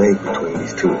this link between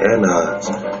these two Anons,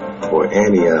 or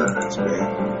Anions, man.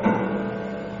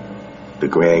 The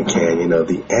Grand Canyon of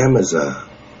the Amazon.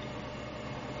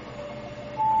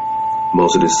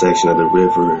 Most of this section of the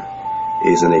river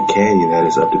is in a canyon that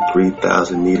is up to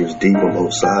 3,000 meters deep on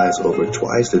both sides, over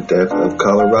twice the depth of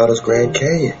Colorado's Grand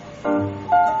Canyon.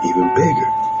 Even bigger.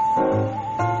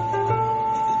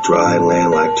 Dry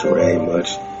land-like terrain,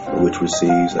 much of which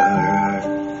receives man.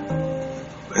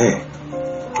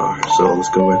 Alright, so let's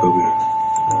go back over here.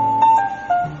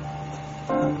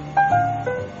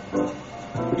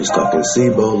 We're just talking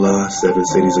Cibola, 7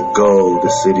 cities of gold. The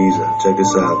cities, check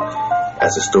this out.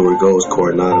 As the story goes,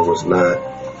 Coronado was not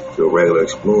your regular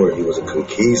explorer. He was a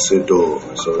conquistador.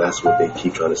 So that's what they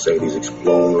keep trying to say, these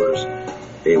explorers.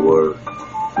 They were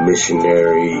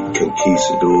missionary,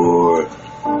 conquistador,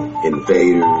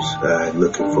 invaders,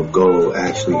 looking for gold.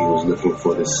 Actually, he was looking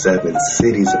for the 7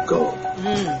 cities of gold,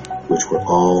 which were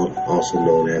all also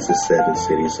known as the 7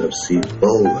 cities of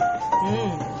Cibola.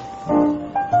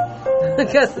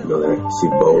 You know that?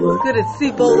 Cibola. Good at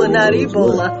Cibola, not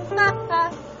Ebola.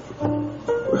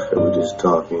 We're just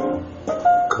talking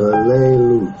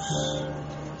Calelus.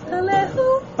 Calehu?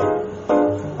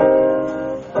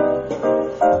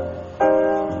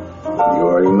 You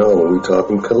already know when we're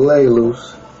talking Calelus.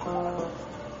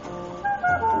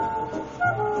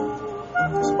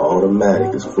 It's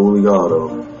automatic. It's fully auto.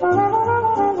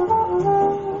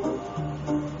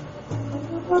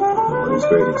 All these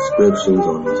great inscriptions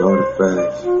on these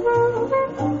artifacts.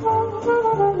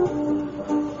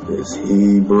 This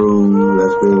Hebrew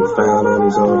that's being found on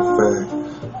these artifacts.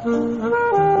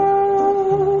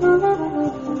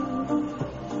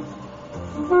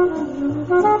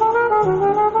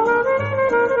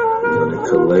 The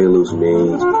Calelus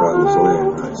means promised land,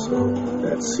 right? So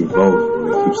that's Cibola.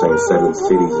 When they keep saying 7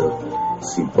 cities of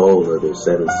Cibola, there's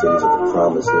 7 cities of the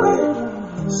promised land.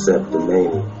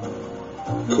 Septimania,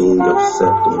 king of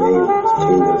Septimania,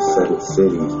 king of the 7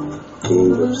 cities,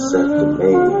 king of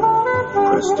Septimania,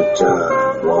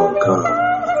 Prestigion, Juan Khan.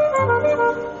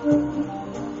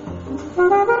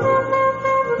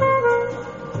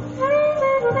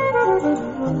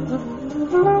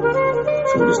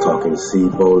 So we're just talking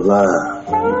Cibola.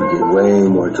 You can get way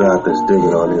more droppers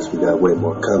digging on this. We got way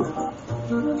more coming.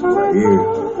 Right here.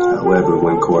 However,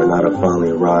 when Coronado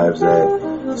finally arrives at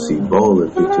Cibola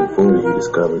in 1540, he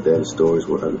discovered that his stories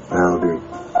were unfounded.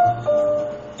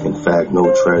 In fact,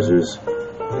 no treasures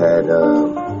had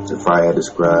the friar had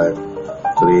described,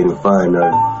 so they didn't find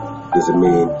none. Does it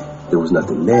mean there was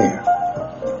nothing there?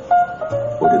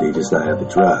 Or did they just not have the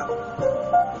drop?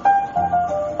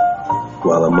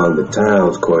 While among the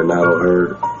towns, Coronado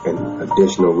heard an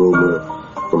additional rumor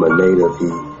from a native he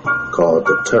called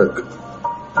the Turk,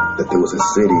 that there was a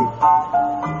city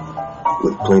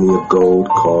with plenty of gold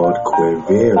called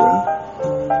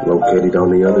Quivira, located on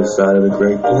the other side of the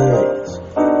Great Plains.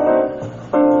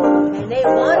 And they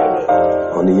wanted it.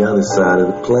 On the other side of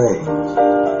the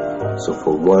plains. So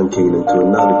from one kingdom to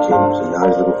another kingdom. So now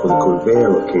he's looking for the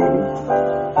Quivira kingdom.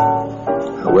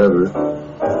 However,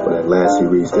 when at last he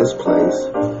reached this place,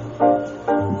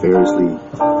 variously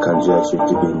conjectured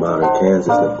to be modern Kansas,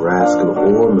 Nebraska,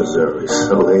 or Missouri.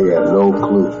 So they have no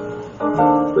clue.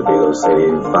 But they don't say they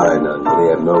didn't find nothing. But they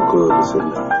have no clue if it's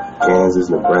in Kansas,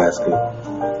 Nebraska,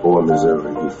 or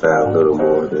Missouri. He found little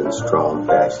more than strong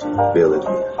bastion villages.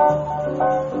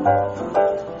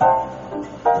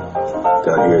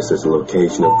 Down here it says the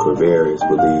location of Quivira is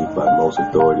believed by most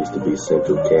authorities to be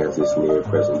central Kansas near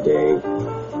present-day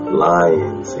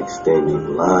Lyons,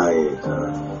 extending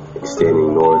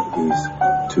northeast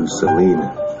to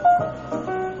Salina.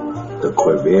 The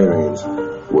Quivirians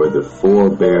were the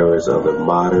forebearers of the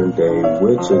modern-day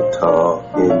Wichita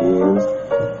Indians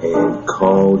and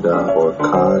Calda or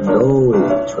Caddo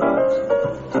tribes.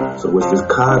 So what's this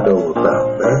Caddo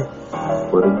about, man?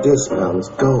 What a discount, let's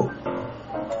go.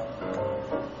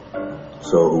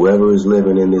 So whoever is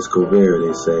living in this Quivira,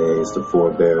 they say it's the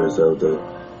forebearers of the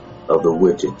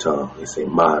Wichita. They say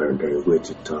modern day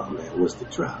Wichita, man. What's the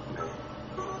drop, man?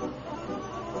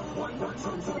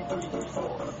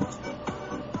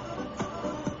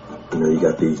 You know, you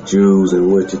got these Jews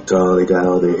in Wichita, they got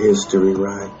all their history,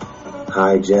 right?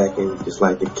 Hijacking, just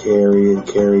like the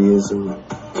carryism.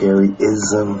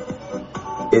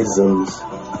 Isms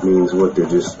means what they're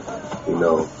just, you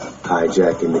know,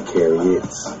 hijacking the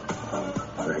carryits.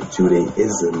 Right?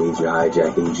 Judaism means you're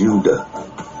hijacking Judah.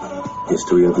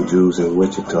 History of the Jews in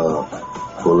Wichita.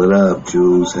 Pull it up.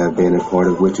 Jews have been a part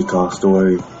of Wichita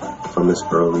story from its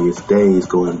earliest days,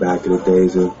 going back to the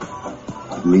days of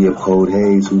Leopold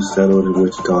Hayes, who settled in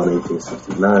Wichita in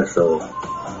 1869. So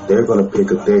they're going to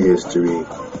pick up their history.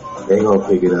 They're going to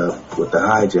pick it up with the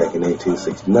hijack in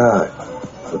 1869.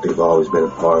 But they've always been a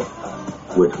part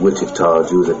with Wichita.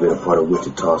 Jews have been a part of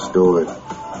Wichita story.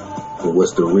 And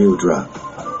what's the real drop?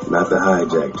 Not the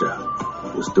hijack drop.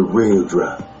 What's the real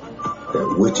drop?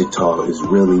 That Wichita is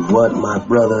really what, my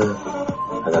brother?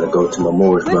 I gotta go to my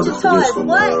Morris brothers for this one,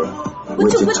 man.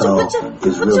 Wichita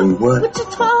is really what?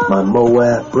 Wichita? My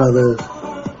Moab brothers.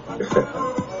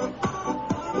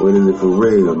 What is it for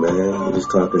real, man? We're just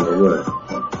talking to what?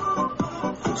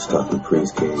 We're just talking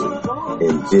priest king.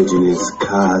 Indigenous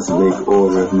cosmic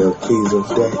order of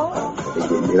Melchizedek. They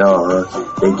getting it all, huh?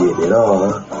 They getting it all,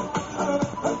 huh?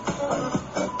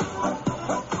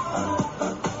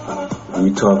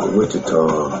 You talk Wichita,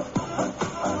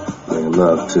 man,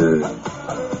 love to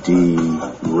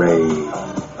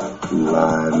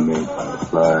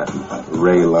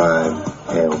Ray Line,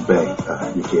 Hell Bay.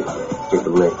 You get the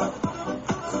link.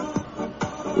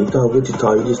 You talk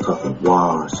Wichita, you just talking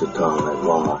Washita, like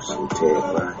Washington,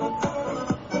 right?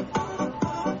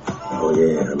 Oh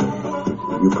yeah, I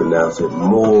mean, you pronounce it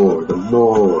more, the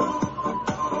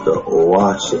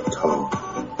Washita,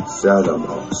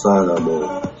 Sagamo.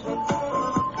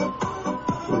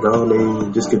 You know,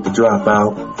 they just get the drop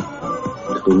out.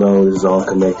 You know, this is all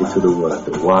connected to the what?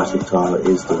 The Washita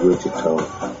is the Wichita.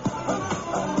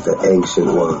 The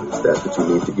ancient ones. That's what you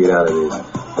need to get out of this.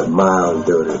 The mound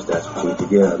builders. That's what you need to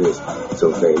get out of this.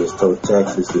 So Vegas told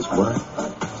Texas is what?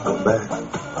 Let's go back.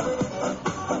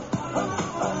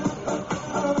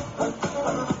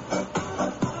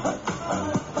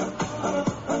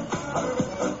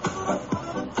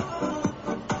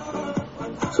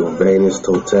 So Venus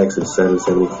told Texas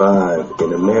 775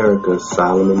 in America,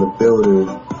 Solomon the builder,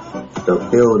 the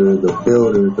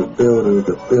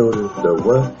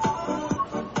what?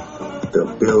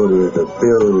 The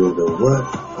builder, the what?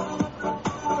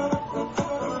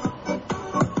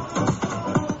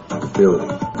 The builder.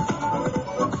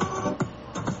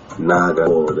 Naga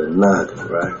or the Naga,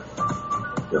 right?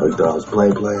 Yo, you thought I was play?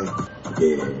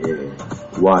 Yeah.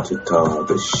 Wachita,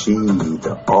 the she,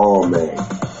 the all-man.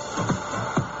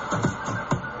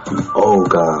 The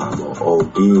Ogam or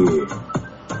Ogir.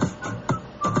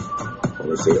 When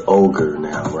they say ogre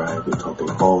now, right? We're talking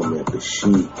all-man, the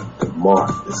sheep, the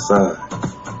mark, the sign.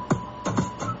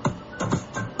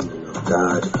 You know,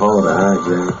 dodge all the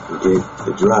hijack and get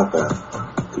the dropout.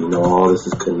 You know, all this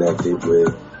is connected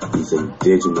with these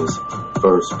indigenous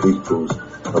first peoples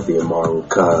of the Amaru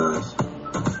Khans,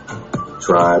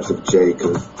 tribes of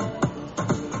Jacob,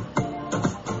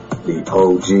 the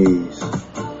OGs,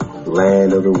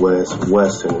 land of the West,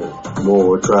 Westerner,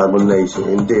 Moor, tribal nation,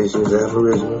 indigenous,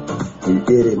 aboriginal. You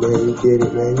get it, man, you get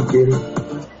it, man, you get it.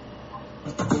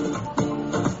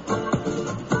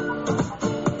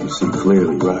 You see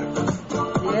clearly, right?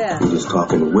 Yeah. We're just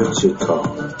talking Wichita.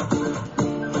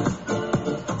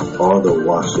 All the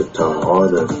Washita, all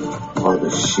the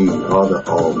She, all the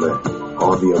Allmen,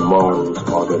 all the Amarus,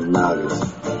 all the Nagas,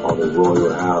 all the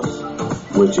Royal House,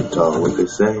 Wichita, what they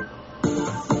say?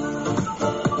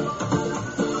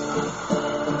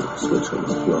 Switch on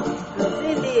the flow.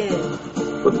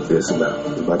 For the dismount.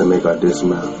 We're about to make our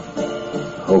dismount.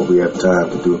 Hope we have time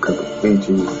to do a couple of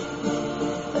features.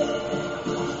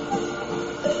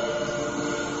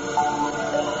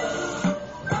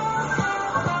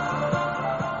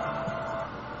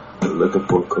 Looking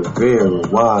for Quivira.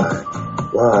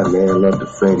 Why, man? Love the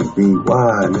Freddie B.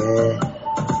 Why, man?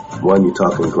 One, you're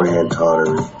talking Grand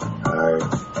Tartary. Alright?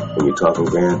 When you're talking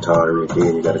Grand Tartary,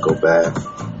 again, you gotta go back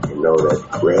and know that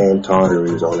Grand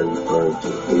Tartary is only referring to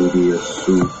India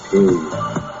Superior.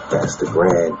 That's the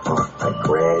grand part. Like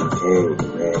Grand King,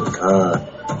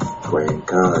 Grand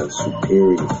Khan,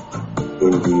 Superior.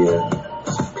 India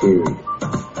Superior.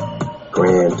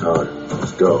 Grand Tartary.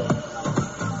 Let's go.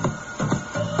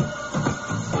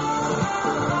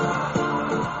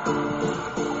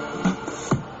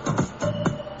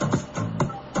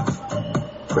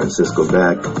 Francisco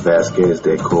Vasquez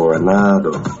de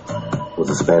Coronado was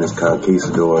a Spanish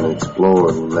conquistador and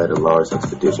explorer who led a large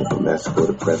expedition from Mexico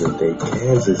to present-day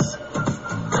Kansas.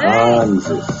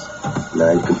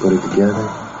 Now you can put it together.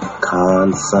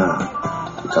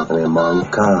 Kansa. We're talking about Martin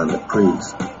Khan, the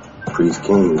priest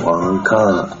king, Juan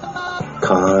Khan.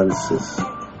 Kansas.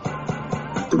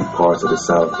 Through parts of the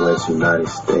southwest United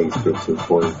States,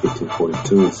 1540,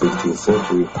 1542, and 16th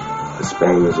century, the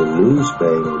Spaniards in New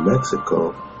Spain or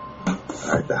Mexico,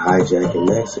 the hijack in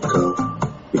Mexico,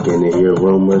 began to hear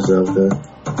rumors of the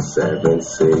 7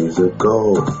 cities of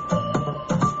gold.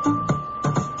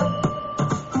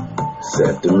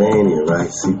 Septimania, right?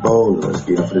 Cibola. Let's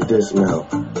get it for the dismount.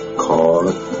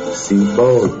 Called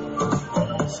Cibola.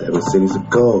 7 cities of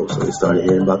gold. So they started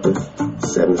hearing about the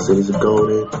 7 cities of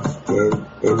gold in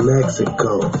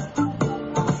Mexico.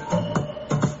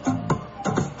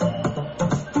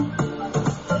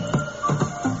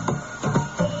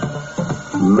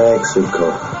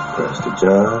 Mexico. Pastor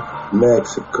John,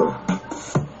 Mexico.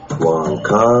 Juan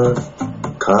Khan,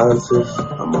 Kansas,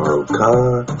 Amaro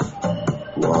Khan,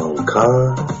 Juan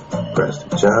Khan, Pastor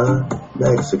John,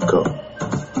 Mexico.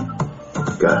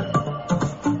 Got it.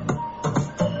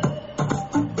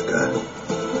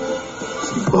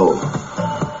 Cibola.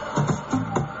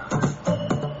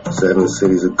 7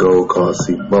 cities of gold called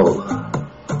Cibola.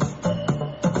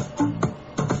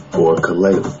 Or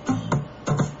Kalala.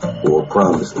 Or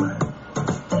Promised Land.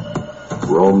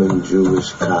 Roman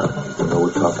Jewish colony. You know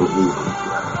we're talking Hebrew,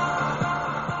 right?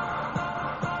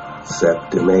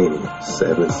 Septimania,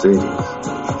 7 cities.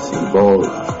 Cibola.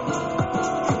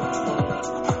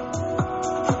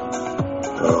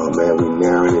 Oh man, we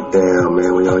narrowing it down,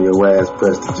 man. We on your ass,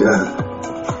 Preston John.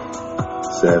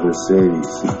 7 cities.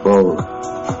 Cibola.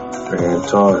 Grand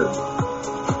Tartar.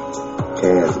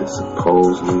 Kansas.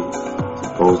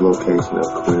 Supposed location of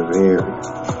Queer area.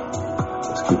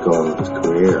 Let's keep going with this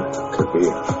Queer.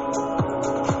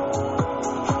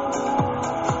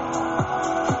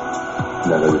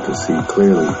 Now that we can see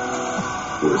clearly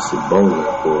where Cibola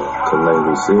or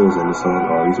Kalala is, and it's on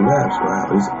all these maps, right?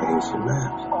 All these ancient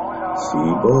maps.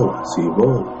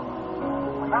 Cibola.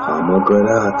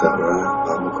 Pomegranate, right?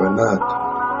 Pomegranate.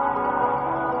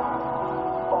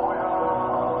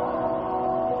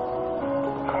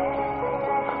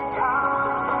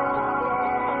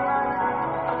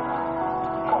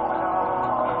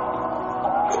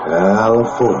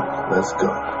 California. Let's go.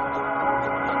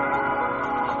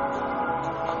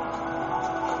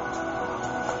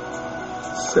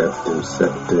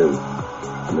 Septim.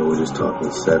 You know, we're just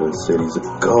talking 7 cities of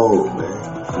gold, man.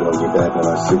 We're gonna get back on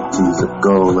our cities of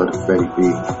gold. Let it Freddie be.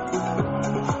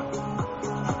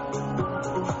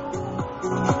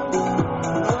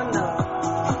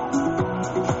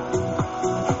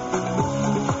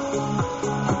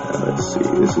 Now, let's see.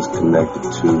 This is connected to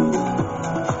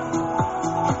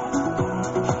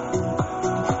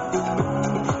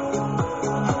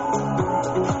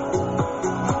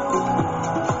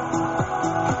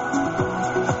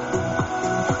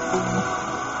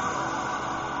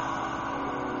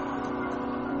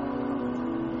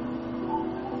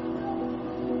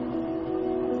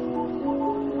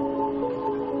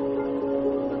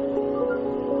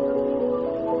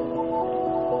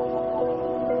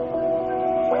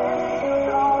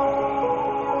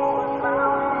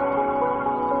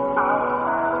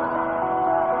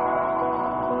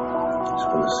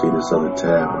see this other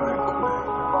tab right quick.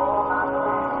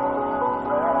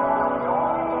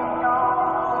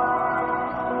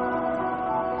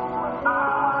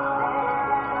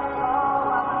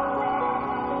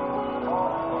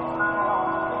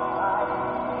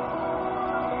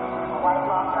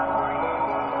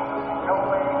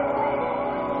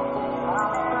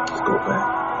 Let's go back.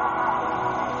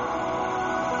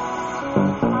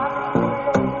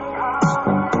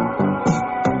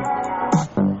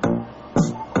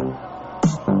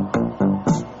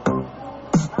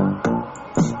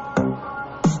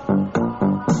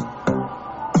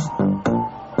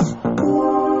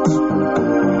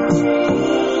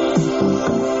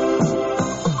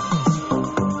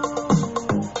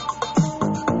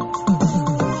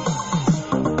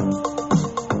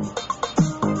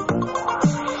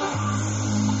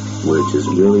 Which is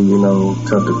really,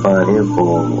 tough to find info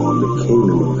on the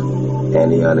kingdom of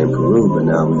Antioch in Peru, but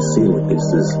now we see that this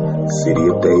is City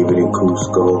of David in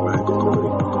Cusco, right?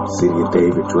 The City of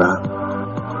David drop.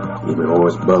 Even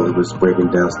Horace Butler was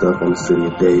breaking down stuff on the City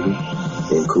of David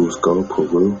in Cusco,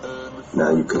 Peru.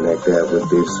 Now you connect that with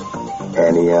this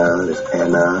Antioch, this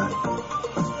Anna,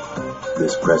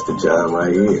 this Preston John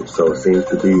right here. So it seems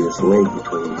to be this link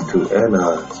between these two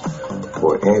Annas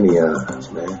or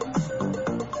Antiochs, man.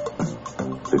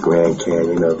 the Grand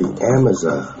Canyon of the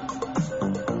Amazon.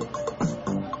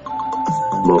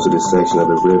 Most of this section of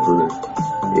the river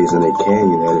is in a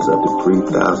canyon that is up to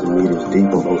 3,000 meters deep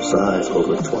on both sides,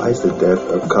 over twice the depth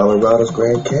of Colorado's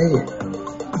Grand Canyon,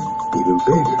 even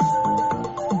bigger.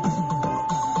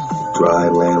 Dry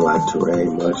land-like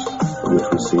terrain, much of which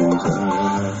receives,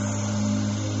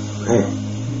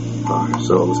 alright,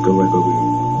 so let's go back over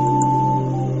here.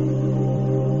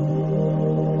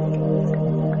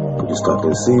 We're just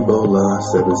talking Cibola,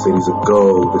 7 cities of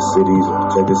gold, the cities,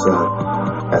 check this out.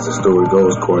 As the story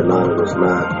goes, Coronado was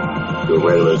not the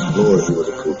regular explorer, he was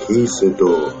a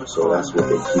conquistador. So that's what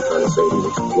they keep trying to say, these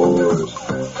explorers.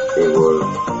 They were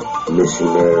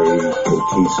missionary,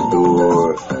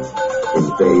 conquistador,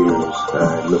 invaders,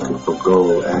 looking for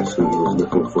gold. Actually, he was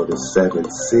looking for the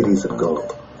 7 cities of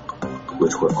gold,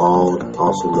 which were all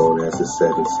also known as the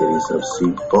 7 cities of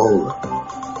Cibola.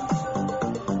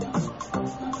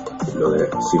 You know that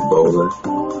Cibola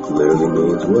literally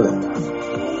means what?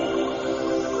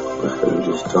 We're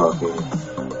just talking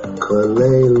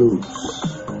Kalalus.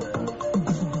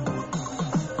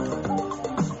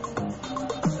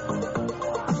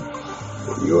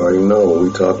 You already know when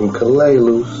we're talking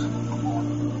Kalalus.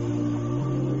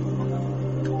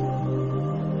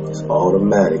 It's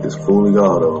automatic, it's fully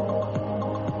auto.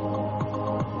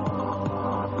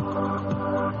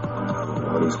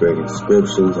 All these great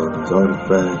descriptions on these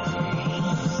artifacts.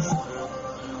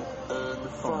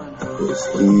 This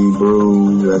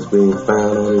Hebrew that's being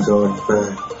found on his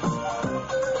artifact.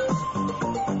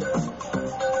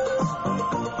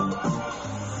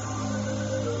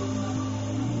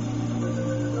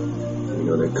 You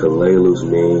know that Kalalus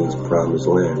means promised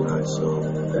land, right? So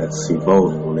that's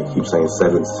Cibola. When they keep saying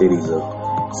 7 cities of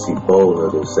Cibola,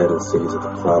 there's 7 cities of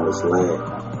the promised land.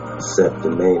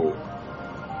 Septimania,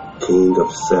 king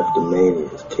of Septimania,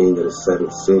 king of the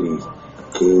 7 cities,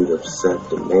 king of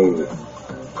Septimania.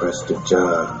 Prester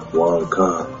John Juan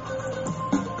Khan.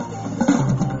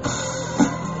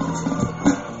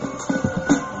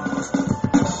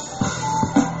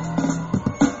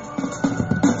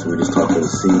 So we're just talking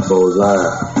Cibola.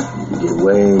 You can get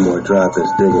way more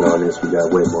droppers digging on this. We got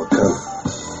way more coming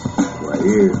right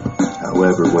here.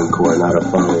 However, when Coronado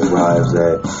finally arrives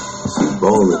at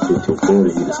Cibola in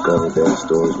 1540, he discovered that his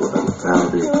stories were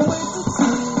unfounded.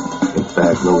 In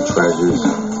fact, no treasures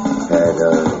had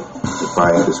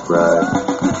fire described,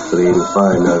 so they didn't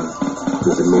find none.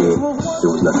 Doesn't mean there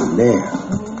was nothing there,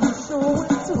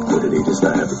 or did they just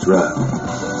not have a drop?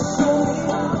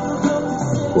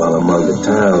 While among the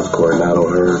towns, Coronado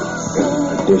heard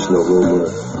an additional rumor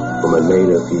from a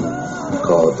native he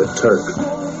called the Turk,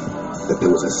 that there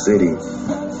was a city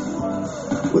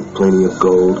with plenty of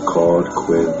gold called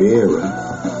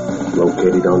Quivira,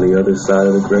 located on the other side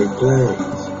of the Great Plains.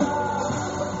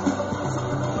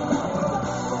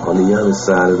 On the other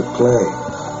side of the plain.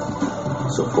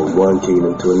 So from one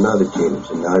kingdom to another kingdom.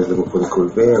 So now he's looking for the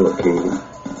Quivira kingdom.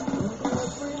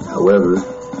 However,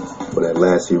 when at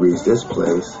last he reached this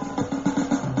place,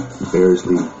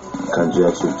 variously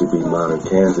conjectured to be modern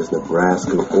Kansas,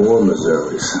 Nebraska, or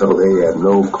Missouri. So they have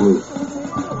no clue.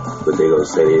 But they're going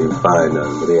to say they didn't find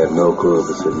none. But they have no clue if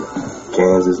it's in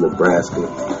Kansas, Nebraska,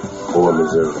 or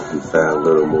Missouri. We found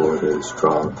little more than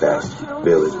strong thatched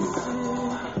villages.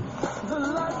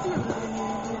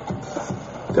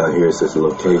 Down here it says the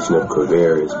location of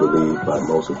Quivira is believed by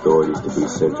most authorities to be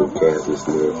central Kansas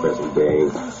near present-day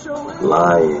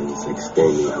Lyons,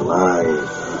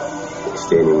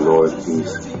 extending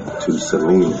northeast to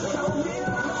Salina.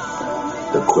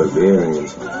 The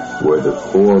Quivirians were the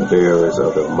forebearers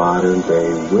of the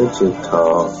modern-day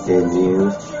Wichita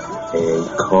Indians and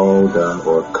Calda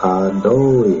or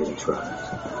Caddoan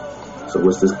tribes. So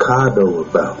what's this Caddo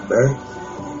about, man?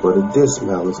 For the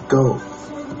dismount, let's go.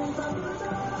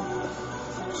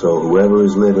 So whoever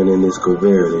is living in this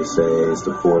Quivira, they say is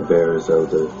the forebearers of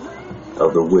the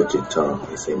Wichita.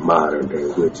 They say modern day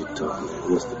Wichita, man.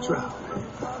 What's the drop, man?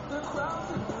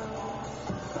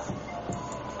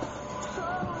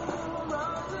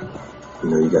 You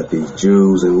know, you got these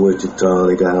Jews in Wichita,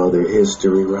 they got all their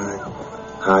history, right?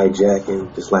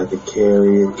 Hijacking, just like the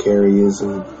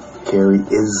carryism.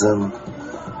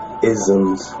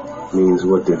 Isms means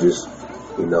what? They're just,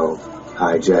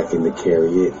 hijacking the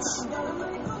carryits.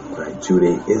 Right?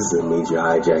 Judaism means you're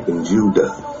hijacking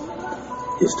Judah.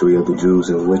 History of the Jews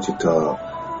in Wichita.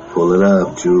 Pull it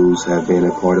up. Jews have been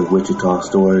a part of Wichita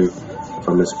story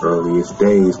from its earliest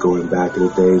days, going back to the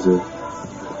days of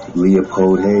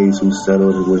Leopold Hayes, who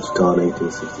settled in Wichita in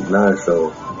 1869.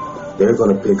 So they're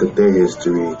going to pick up their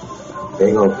history.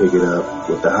 They're going to pick it up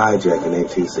with the hijack in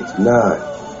 1869.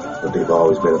 But they've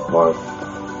always been a part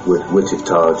with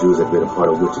Wichita, Jews have been a part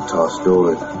of Wichita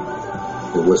story.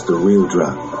 But what's the real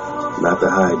drop? Not the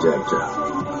hijack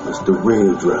drop. What's the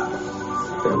real drop?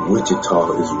 That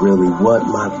Wichita is really what,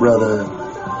 my brother?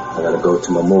 I gotta go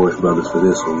to my Moorish brothers for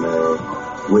this one, man.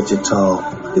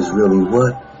 Wichita is really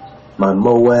what? My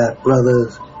Moab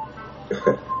brothers?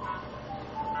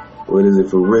 What is it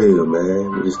for real,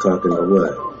 man? We're just talking about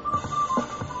what?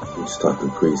 We're just talking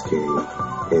priest king.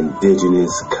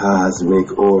 Indigenous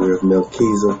cosmic order of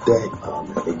Melchizedek. Oh,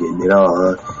 man, they getting it all,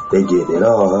 huh? They getting it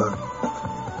all, huh?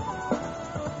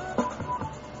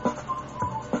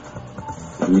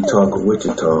 We talk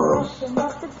Wichita.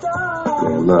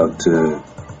 Man, love to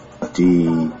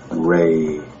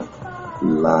Ray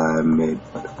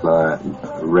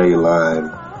Line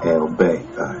L Bay.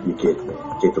 You get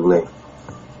the link.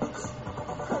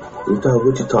 You talk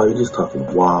Wichita, you're just talking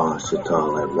Washita,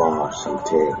 like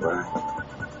Washington, right?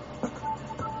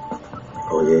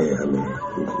 Oh yeah, I mean,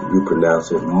 you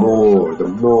pronounce it more, the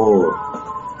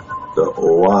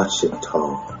Washita,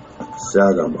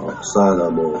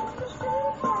 Sagamo.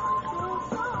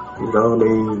 You know what I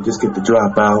mean? Just get the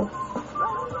drop out.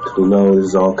 You know this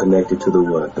is all connected to the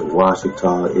what? The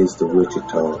Washita is the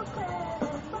Wichita.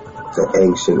 The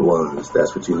ancient ones.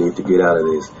 That's what you need to get out of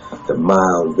this. The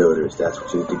mound builders. That's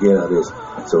what you need to get out of this.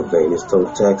 So Venus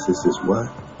told Texas is what?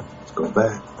 Let's go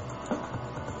back.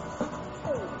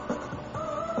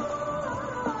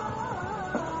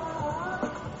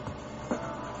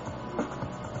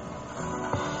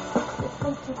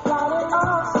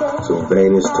 So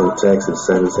Venus told Texas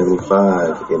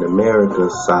 775. In America,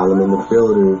 Solomon the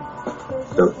builder.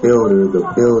 The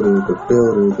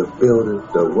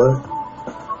what?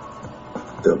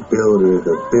 The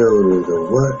builder, the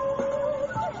what?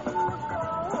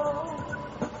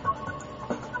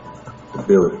 The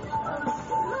builder.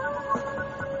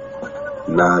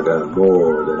 Naga,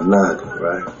 more than Naga,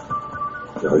 right?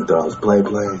 Yo, you thought I was playing?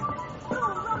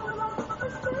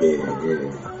 Yeah.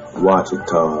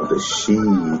 Wachita, the she,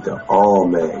 the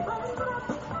Almay,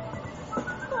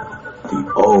 the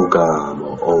Ogam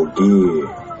or Ogir.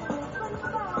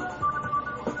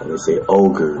 They say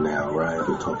ogre now, right?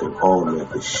 We're talking Almay,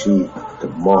 the she, the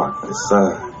mark, the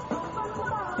sign.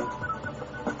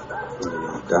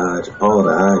 Dodge all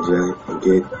the hijack and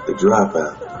get the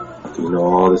dropout. You know,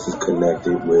 all this is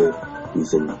connected with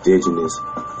these indigenous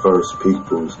first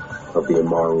peoples of the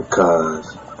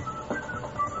Amarukas,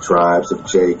 tribes of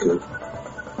Jacob,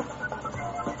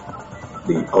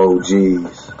 the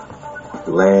OGs,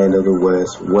 land of the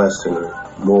West, Westerner,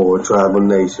 Moor, tribal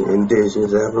nation,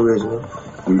 indigenous, aboriginal.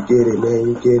 You get it, man,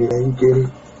 you get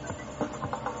it.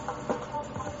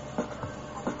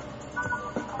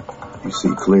 You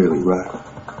see clearly, right?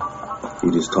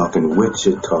 You're just talking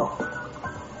Wichita.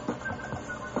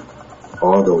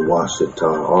 All the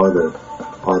Washita, all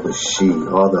the She,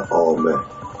 all the Almay,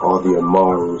 all the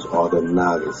Amarus, all the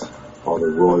Nagas, all the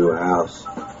royal house.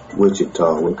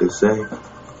 Wichita, what they say?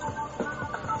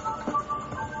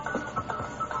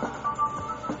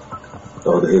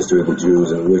 Oh, the history of the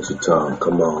Jews in Wichita.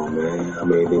 Come on, man. I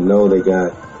mean, they know they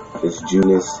got this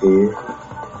Jewness here,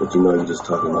 but you know you're just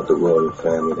talking about the royal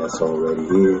family that's already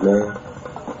here, man.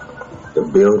 The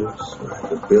builders, right?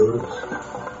 The builders.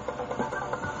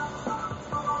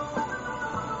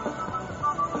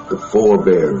 The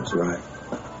forebearers, right?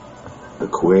 The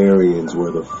Aquarians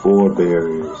were the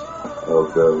forebearers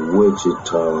of the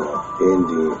Wichita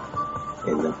Indian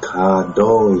and the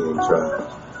Caddoan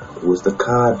tribes. It was the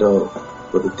Caddo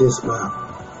for the dismount.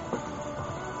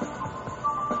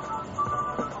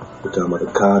 We're talking about the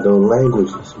Caddo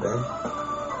languages, man.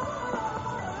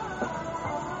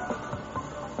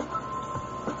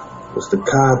 What's the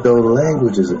Caddo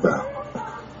languages about?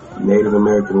 Native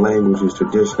American languages,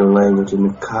 traditional language, and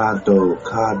the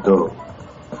Caddo.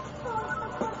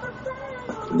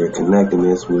 And they're connecting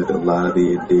this with a lot of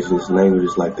the indigenous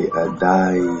languages like the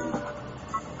Adai.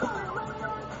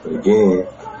 But again,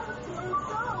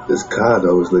 this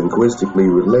Caddo is linguistically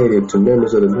related to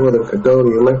members of the Northern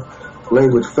Cadodean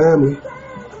language family.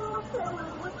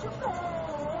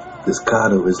 This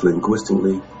Caddo is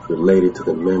linguistically related to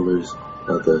the members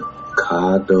of the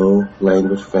Caddo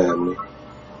language family.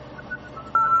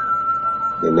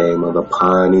 The name of the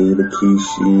Pawnee, the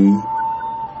Kishi,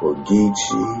 or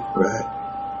Geechee, right?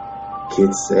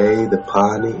 Kitsay, the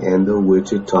Pawnee, and the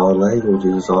Wichita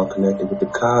languages is all connected with the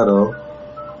Caddo.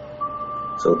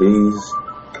 So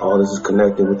all this is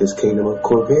connected with this kingdom of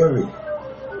Corveri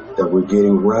that we're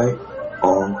getting right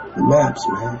on the maps,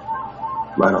 man.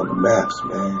 Right on the maps,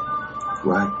 man.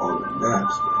 Right on the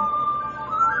maps, man.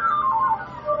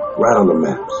 Right on the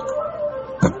maps.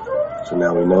 So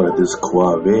now we know that this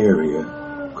Quavera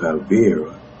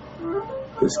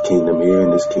this kingdom here,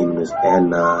 and this kingdom is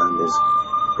Anan. This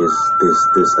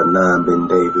Anan bin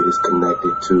David is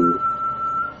connected to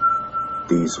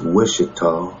these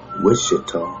Wichita,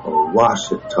 or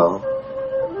Washita,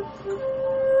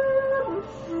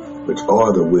 which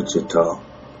are the Wichita,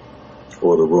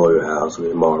 or the royal house, or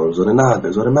the Immortals, or the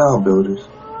Nagas, or the mound builders.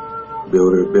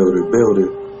 Builder.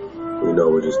 We know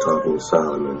we're just talking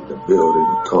Solomon, the builder,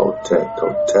 the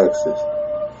Texas,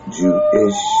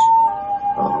 Jewish.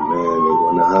 Oh man, they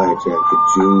want to hijack the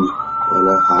Jews, want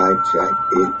to hijack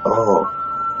it all.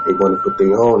 They want to put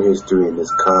their own history in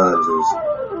this Kansas,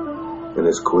 in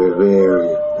this Cuerva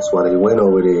area. That's why they went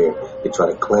over there. They try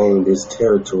to claim this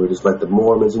territory, just like the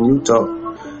Mormons in Utah.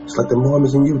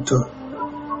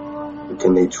 But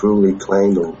can they truly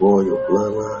claim the royal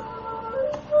bloodline?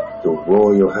 The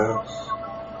royal house?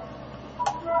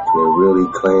 Can they really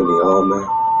claim the Almighty?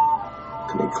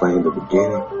 Can they claim the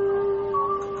beginning?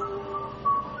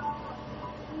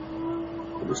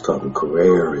 We're just talking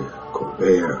Corvair,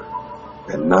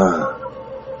 and Nah.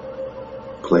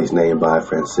 Place named by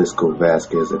Francisco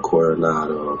Vasquez of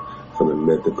Coronado from the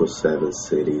mythical 7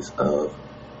 cities of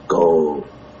gold.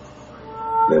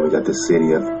 Then we got the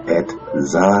city of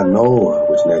Etzanoa,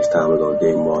 which next time we're going to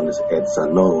dig more on this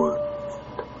Etzanoa.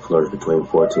 Flourished between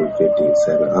 1450 and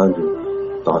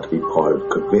 700, thought to be part of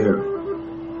Kaveri,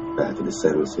 back to the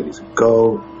 7 cities of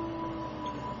gold.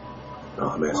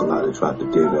 Oh man, it's a lot to drop to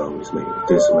dig on. Just making it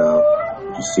this amount.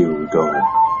 You see where we're going.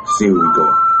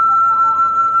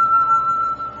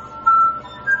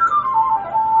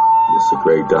 This is a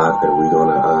great doc that we're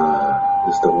gonna,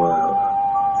 this the one,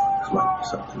 this might be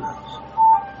something else.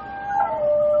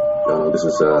 No, this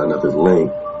is another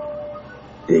link,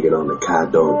 digging on the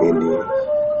Caddo Indians.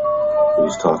 We're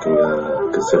just talking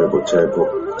considerable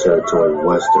territory,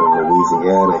 western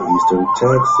Louisiana, eastern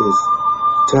Texas.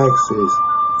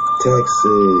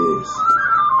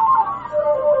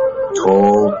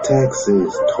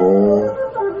 Toll.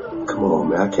 Come on,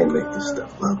 man, I can't make this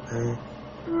stuff up, man.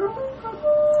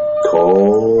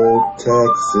 Toll,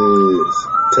 Texas.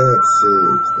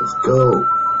 Let's go.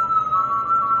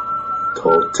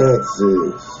 Toll,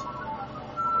 Texas.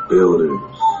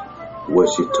 Builders.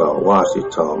 Wichita,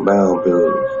 mound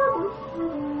builders.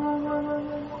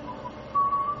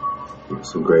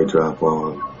 Some great drop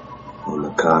on the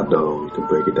Caddo. You can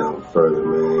break it down further,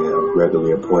 man. A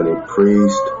regularly appointed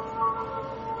priest.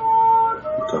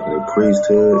 We're talking a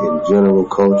priesthood in general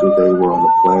culture. They were on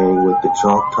the plain with the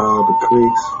Choctaw, the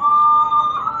Creeks.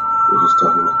 We're just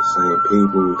talking about the same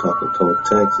people. We're talking Toll,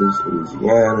 Texas,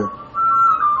 Louisiana.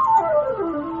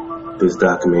 This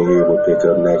document here will pick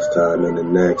up next time in the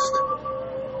next,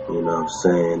 you know what I'm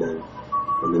saying, and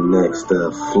in the next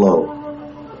flow.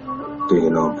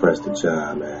 Digging on Preston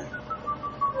Child, man.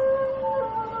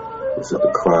 This is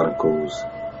the Chronicles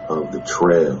of the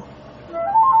Trail.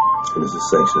 And there's a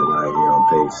section right here on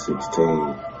page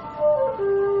 16.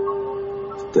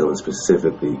 It's dealing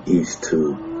specifically east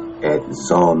to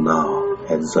Etzanoa.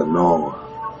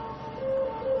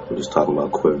 We're just talking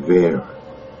about Cuerva.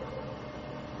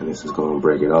 And this is going to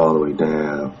break it all the way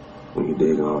down when you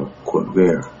dig on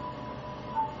Cuerva.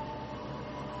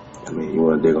 I mean, you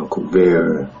want to dig on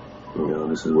Cuerva, you know,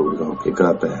 this is what we're going to pick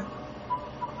up at.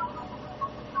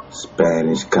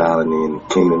 Spanish colony in the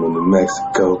Kingdom of New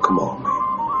Mexico. Come on, man.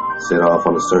 Set off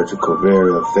on the search of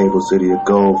Cuerva, a fabled city of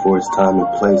gold. For its time and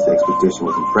place, the expedition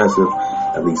was impressive.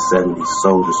 At least 70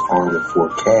 soldiers armed with 4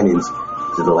 cannons.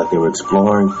 Did it look like they were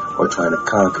exploring or trying to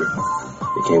conquer?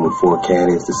 They came with 4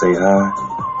 cannons to say hi.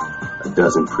 A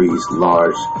dozen priests,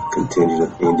 large contingent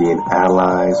of Indian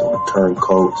allies or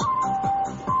turncoats.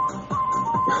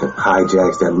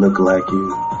 Hijacks that look like you.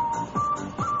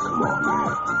 Come on,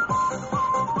 man.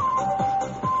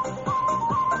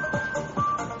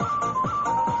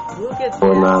 Look at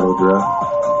Coronado drop.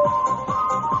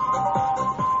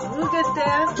 Look at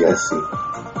that. Jessie.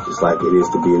 Just like it is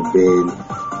to be a Ben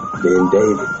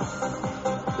David.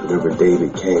 Remember,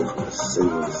 David came from a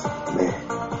sinless man.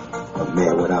 A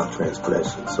man without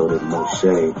transgression. So did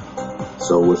Moshe.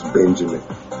 So was Benjamin.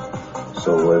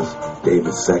 So was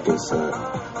David's second son,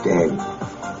 Daniel.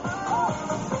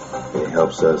 It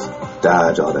helps us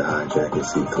dodge all the hijack and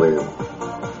see clearly.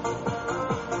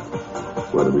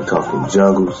 Whether we talking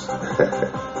jungles,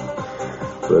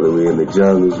 whether we in the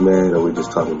jungles, man, or we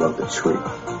just talking about the tree.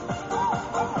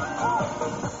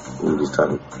 We just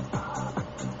talking.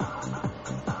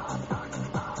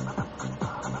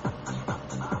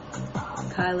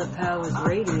 Kyla Powers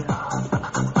Radio.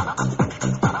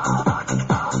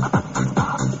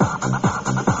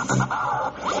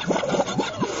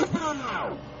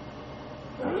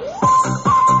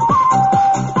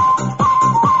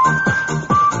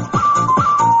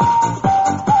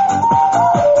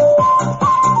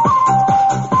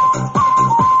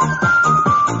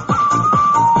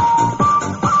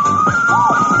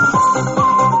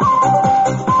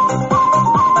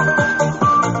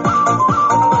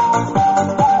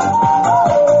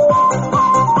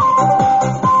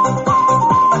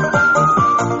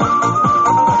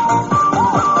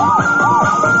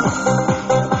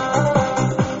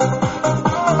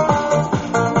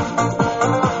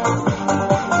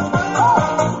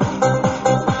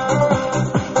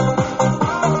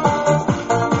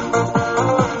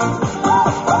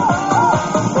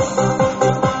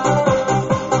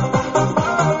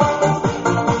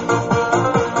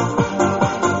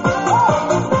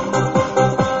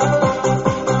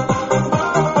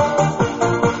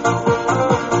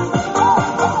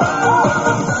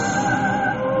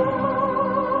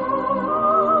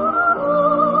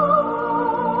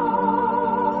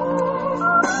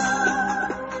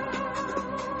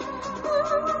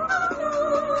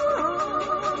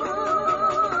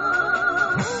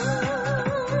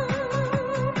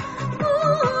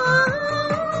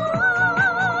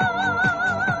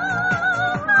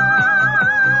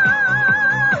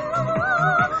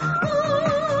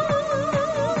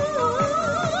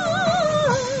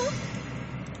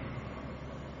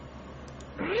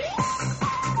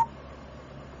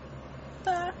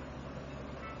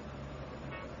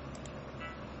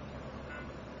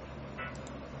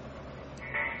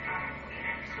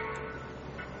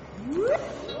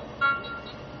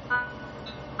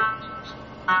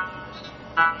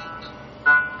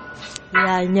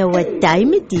 Y'all know what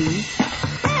time it is.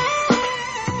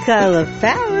 Color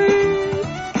power.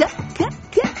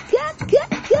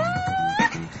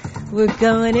 We're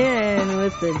going in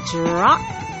with the drop.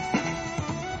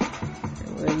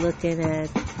 We're looking at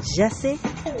Jessie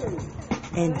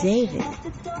and David.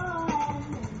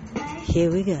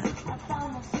 Here we go.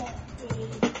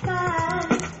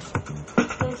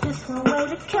 There's just one way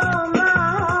to come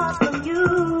out from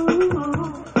you.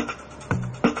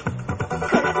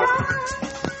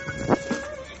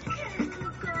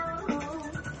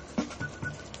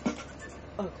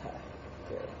 Okay,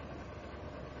 good.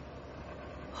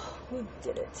 We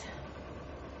did it.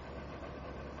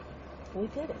 We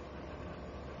did it.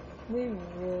 We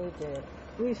really did.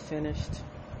 We finished.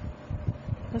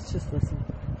 Let's just listen.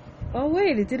 Oh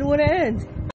wait, it didn't want to end.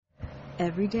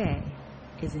 Every day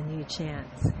is a new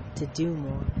chance to do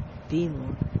more, be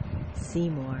more, see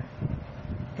more,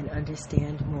 and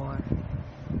understand more.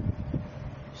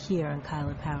 Here on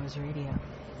Kyla Powers Radio.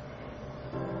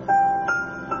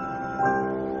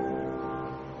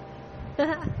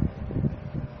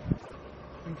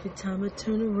 Every time I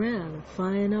turn around, I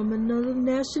find I'm another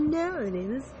nationality.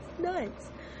 This is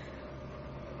nuts.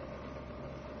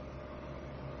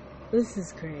 This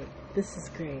is great. This is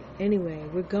great. Anyway,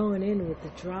 we're going in with the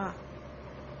drop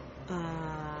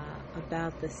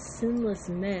about the sinless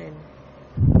men,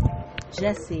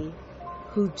 Jessie,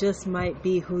 who just might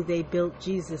be who they built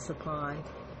Jesus upon,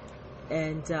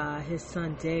 and his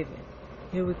son David.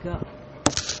 Here we go.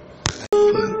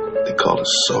 They call it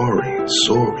Saurian.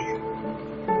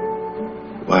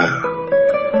 Wow.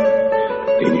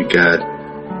 Then you got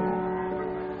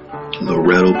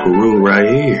Loretto, Peru right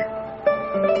here.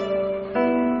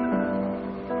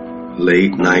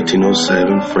 Late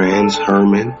 1907, Franz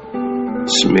Hermann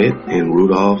Schmidt and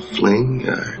Rudolf Fling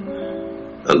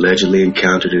allegedly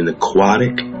encountered an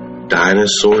aquatic,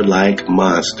 dinosaur-like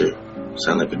monster.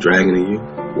 Sound like a dragon to you?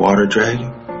 Water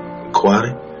dragon?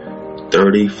 Aquatic?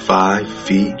 35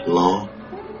 feet long.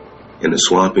 In the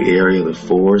swampy area of the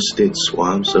forested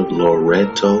swamps of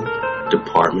Loreto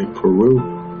Department, Peru.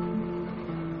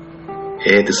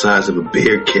 Head the size of a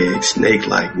beer keg,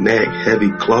 snake-like neck,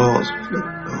 heavy claws.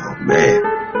 Oh man.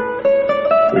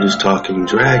 We're just talking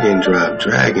dragon drop,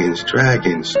 dragons,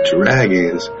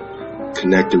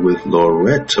 connected with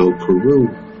Loreto, Peru.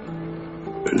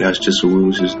 And that's just what we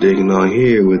was just digging on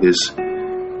here with this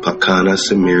Pacana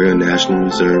Samira National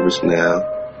Reserve is now,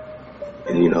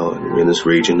 and in this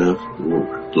region of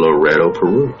Loreto,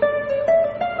 Peru.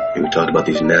 And we talked about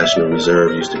these national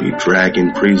reserves used to be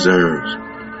dragon preserves.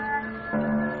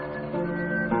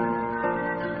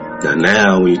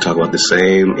 Now, when you talk about the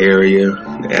same area,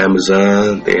 the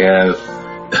Amazon,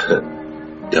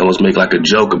 they almost make like a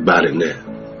joke about it now.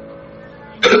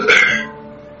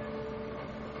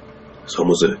 It's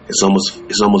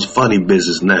almost funny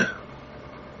business now.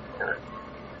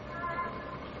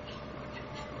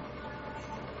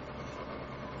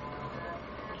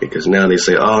 Because now they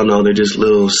say, oh no, they're just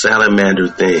little salamander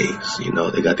things.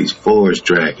 They got these forest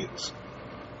dragons.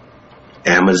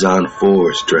 Amazon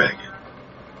forest dragon.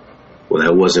 Well,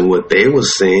 that wasn't what they were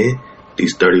saying.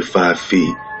 These 35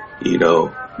 feet,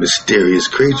 mysterious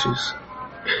creatures.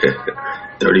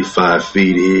 35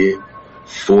 feet here,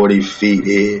 40 feet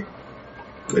here.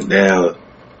 But now,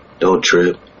 don't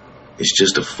trip. It's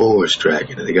just a forest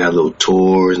dragon. And they got little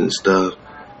tours and stuff.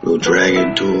 Little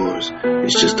dragon tours.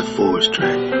 It's just a forest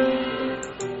dragon.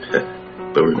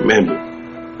 But remember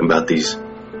about these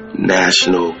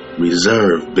National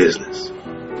Reserve business.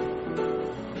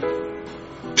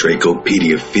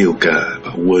 Dracopedia Field Guide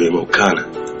by William O'Connor.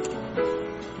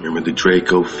 Remember the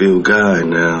Draco Field Guide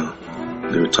now?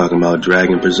 They were talking about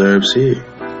dragon preserves here.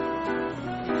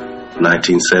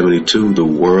 1972, the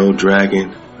World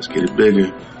Dragon, let's get it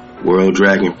bigger, World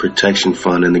Dragon Protection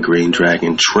Fund and the Green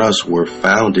Dragon Trust were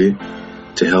founded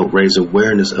to help raise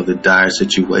awareness of the dire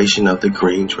situation of the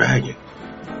green dragon.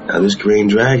 Now this green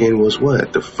dragon was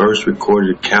what? The first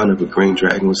recorded account of a green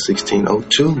dragon was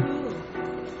 1602.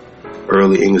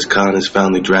 Early English colonists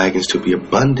found the dragons to be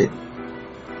abundant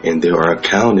And there are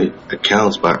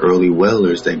accounts by early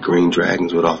whalers that green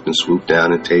dragons would often swoop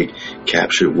down and take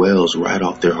captured whales right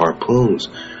off their harpoons.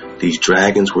 These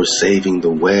dragons were saving the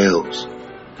whales.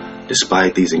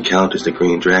 Despite these encounters, the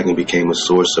green dragon became a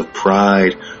source of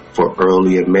pride for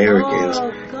early Americans.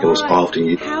 God. It was often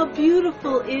used. How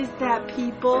beautiful is that,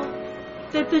 people?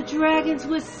 That the dragons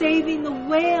were saving the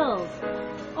whales.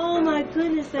 Oh my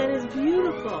goodness, that is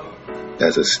beautiful.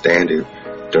 As a standard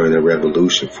during the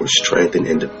revolution for strength and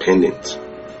independence.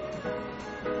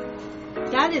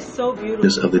 That is so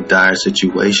beautiful. Of the dire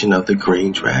situation of the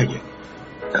green dragon.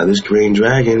 Now this green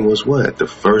dragon was what? The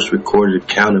first recorded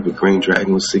account of a green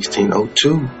dragon was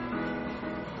 1602.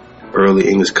 Early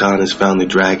English colonists found the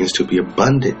dragons to be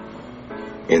abundant.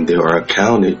 And there are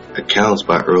accounts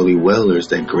by early whalers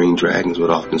that green dragons would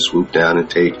often swoop down and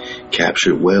take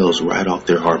captured whales right off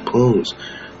their harpoons.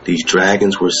 These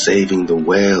dragons were saving the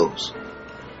whales.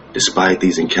 Despite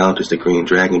these encounters, the green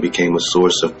dragon became a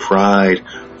source of pride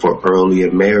for early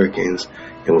Americans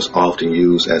and was often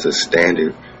used as a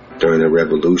standard during the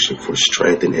revolution for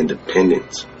strength and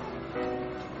independence.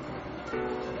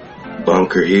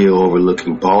 Bunker Hill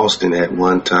overlooking Boston had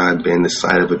one time been the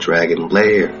site of a dragon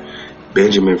lair.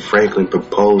 Benjamin Franklin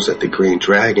proposed that the green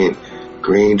dragon,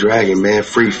 man,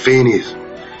 free Phineas,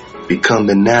 become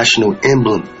the national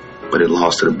emblem, but it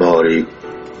lost to the bald eagle.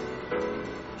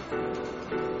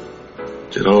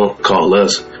 So don't call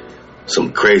us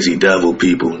some crazy devil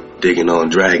people digging on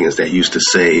dragons that used to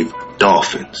save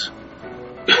dolphins.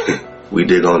 We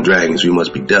dig on dragons, we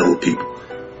must be devil people.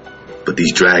 But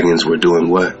these dragons were doing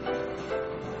what?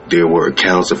 There were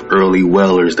accounts of early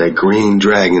whalers that green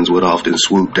dragons would often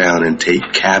swoop down and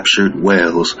take captured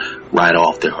whales right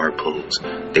off their harpoons.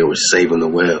 They were saving the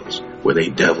whales. Were they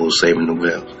devils saving the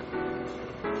whales?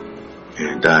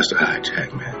 And dodged the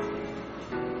hijack, man.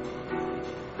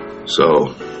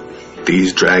 So,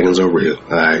 these dragons are real.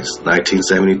 Alright,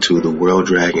 1972, the World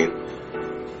Dragon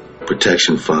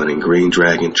Protection Fund and Green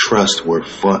Dragon Trust were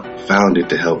founded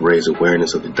to help raise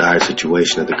awareness of the dire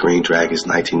situation of the green dragons.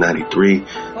 1993,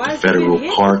 the Federal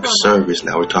Park Service,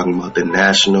 now we're talking about the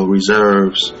National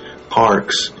Reserves,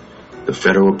 parks. The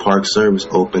Federal Park Service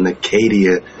opened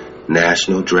Acadia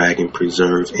National Dragon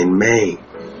Preserve in Maine.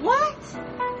 What?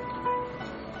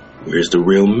 Where's the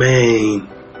real Maine?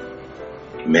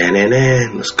 Man,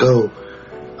 let's go.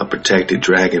 A protected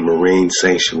dragon marine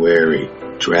sanctuary,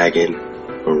 dragon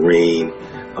marine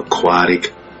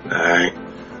aquatic, alright,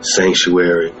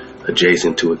 sanctuary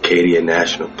adjacent to Acadia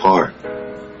National Park.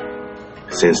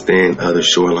 Since then, other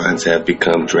shorelines have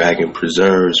become dragon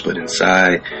preserves, but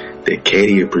inside the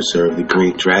Acadia Preserve, the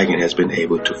green dragon has been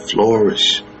able to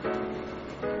flourish.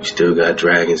 You still got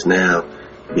dragons now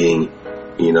being,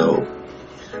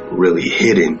 really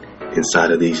hidden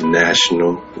inside of these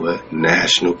national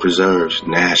preserves,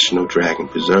 national dragon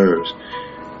preserves.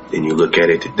 Then you look at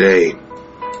it today,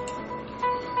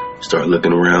 start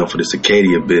looking around for this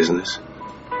Acadia business.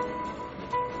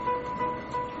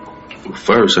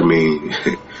 First,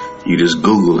 you just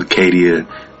Google Acadia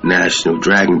National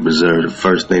Dragon Preserve. The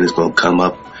first thing that's going to come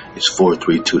up is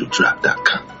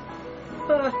 432thedrop.com.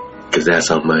 Because that's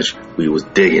how much we was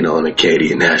digging on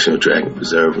Acadia National Dragon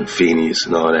Preserve and Phineas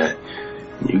and all that.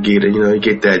 You get it, you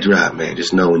get that drop, man.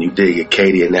 Just know when you dig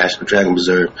Acadia National Dragon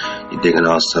Preserve, you're digging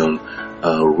on some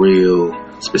real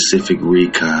specific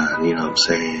recon, you know what I'm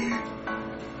saying?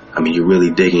 You're really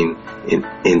digging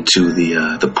into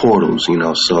the portals,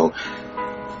 so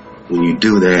when you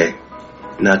do that,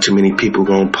 not too many people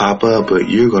gonna pop up, but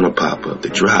you're gonna pop up. The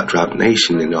Drop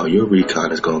Nation and all your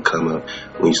recon is gonna come up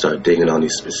when you start digging on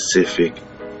these specific,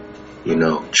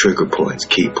 trigger points,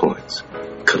 key points.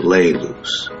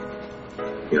 Kalalus,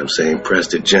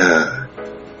 Prester John,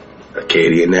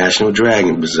 Acadia National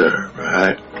Dragon Preserve,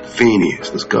 alright? Phineas,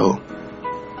 let's go.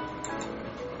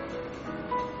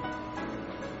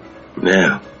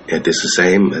 Now, at the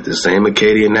same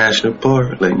Acadia National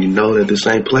Park, letting you know that this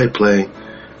ain't play.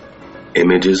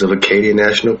 Images of Acadia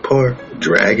National Park,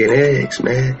 dragon eggs,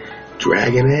 man.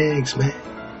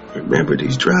 Remember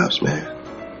these drops, man.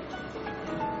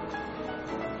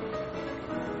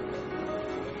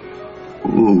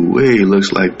 Ooh,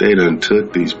 looks like they done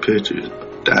took these pictures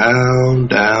down.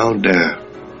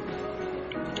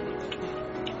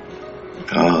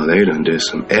 Oh, they done did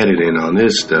some editing on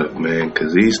this stuff, man,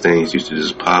 because these things used to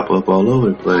just pop up all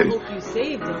over the place. I hope you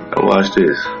saved them. Now watch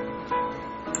this.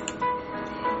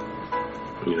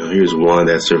 Here's one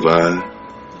that survived.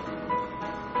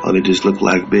 Oh, they just look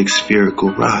like big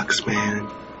spherical rocks, man.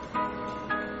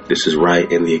 This is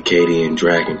right in the Acadian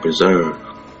Dragon Preserve.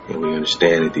 And we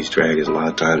understand that these dragons a lot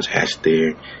of times hatch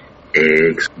their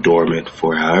eggs dormant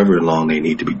for however long they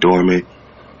need to be dormant.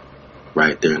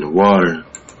 right there in the water.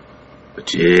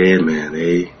 But yeah, man,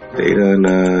 they done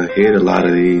hit a lot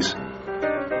of these.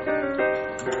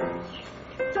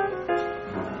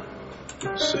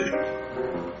 Let's see.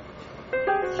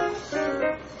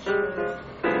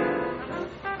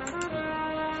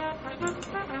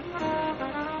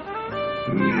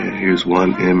 Yeah, here's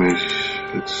one image.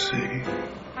 Let's see.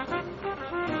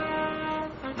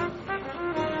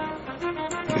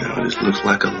 You know, this looks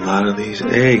like a lot of these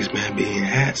eggs, man, being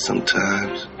hatched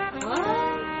sometimes.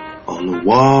 On the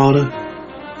water.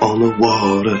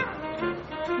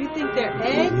 You think they're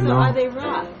eggs or are they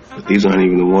rocks? But these aren't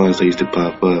even the ones that used to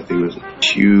pop up. They was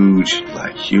huge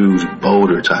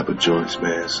boulder type of joints,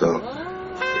 man. So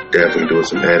definitely doing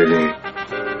some editing.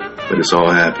 But it's all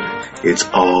happening. It's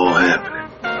all happening.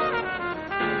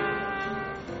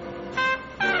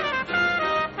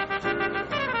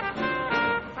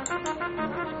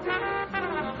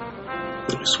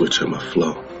 Let me switch up my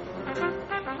flow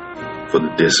for the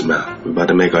dismount. We're about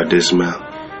to make our dismount.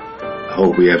 I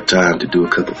hope we have time to do a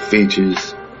couple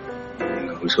features.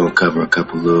 We're just gonna cover a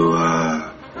couple little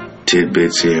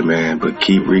tidbits here, man. But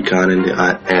keep reconning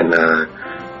and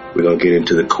we're gonna get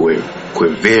into the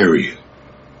Quivarian.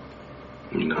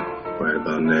 You know, right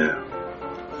about now.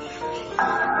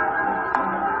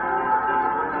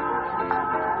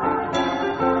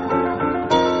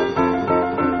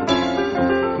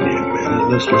 Yeah,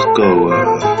 man. Let's just go.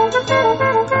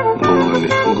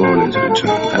 I'm going into the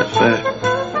jungle. Matter of fact.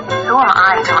 Who am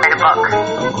I to write a book?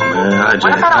 Oh man,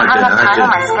 What if I don't have enough time on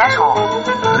my schedule?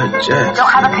 I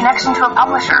don't have a connection to a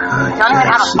publisher. I don't even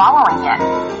have a following yet.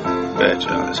 Bad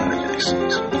job, it's Jessie.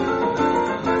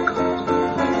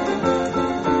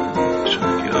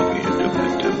 Trying to get over here and do what I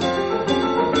do.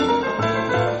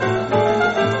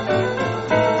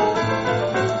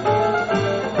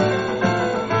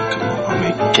 Come on,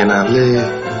 homie. Can I live?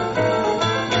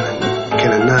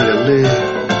 Can I not live?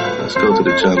 Let's go to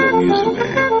the jungle music,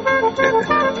 man.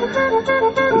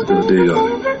 Let's go dig on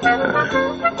it, man.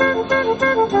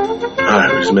 Alright,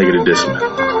 we're just making a dismount.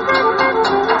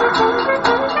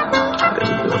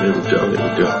 There we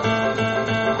go.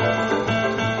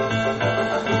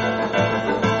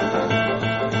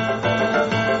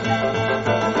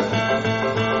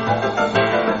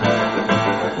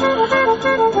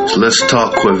 So let's talk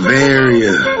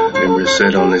Quivarian. Remember it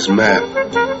said on this map.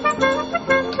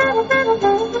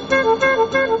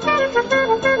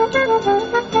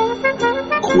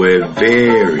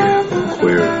 Quivarian.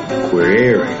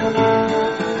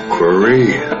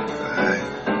 Right.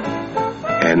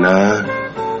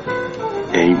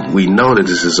 And we know that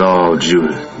this is all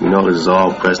Judah. We know this is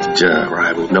all Preston John,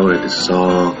 right? We know that this is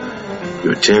all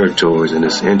your territories, and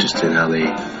it's interesting how they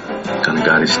kind of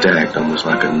got it stacked, almost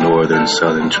like a northern,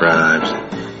 southern tribes,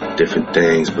 different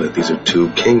things. But these are two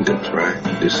kingdoms, right?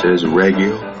 This says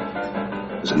Regio.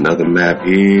 There's another map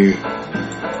here.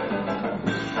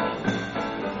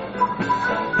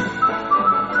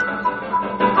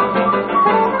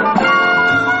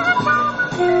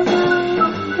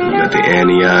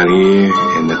 Anion here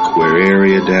and the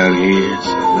Quivarian down here.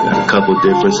 So we got a couple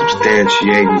different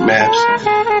substantiating maps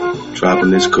dropping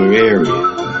this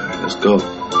Quivarian. Let's go.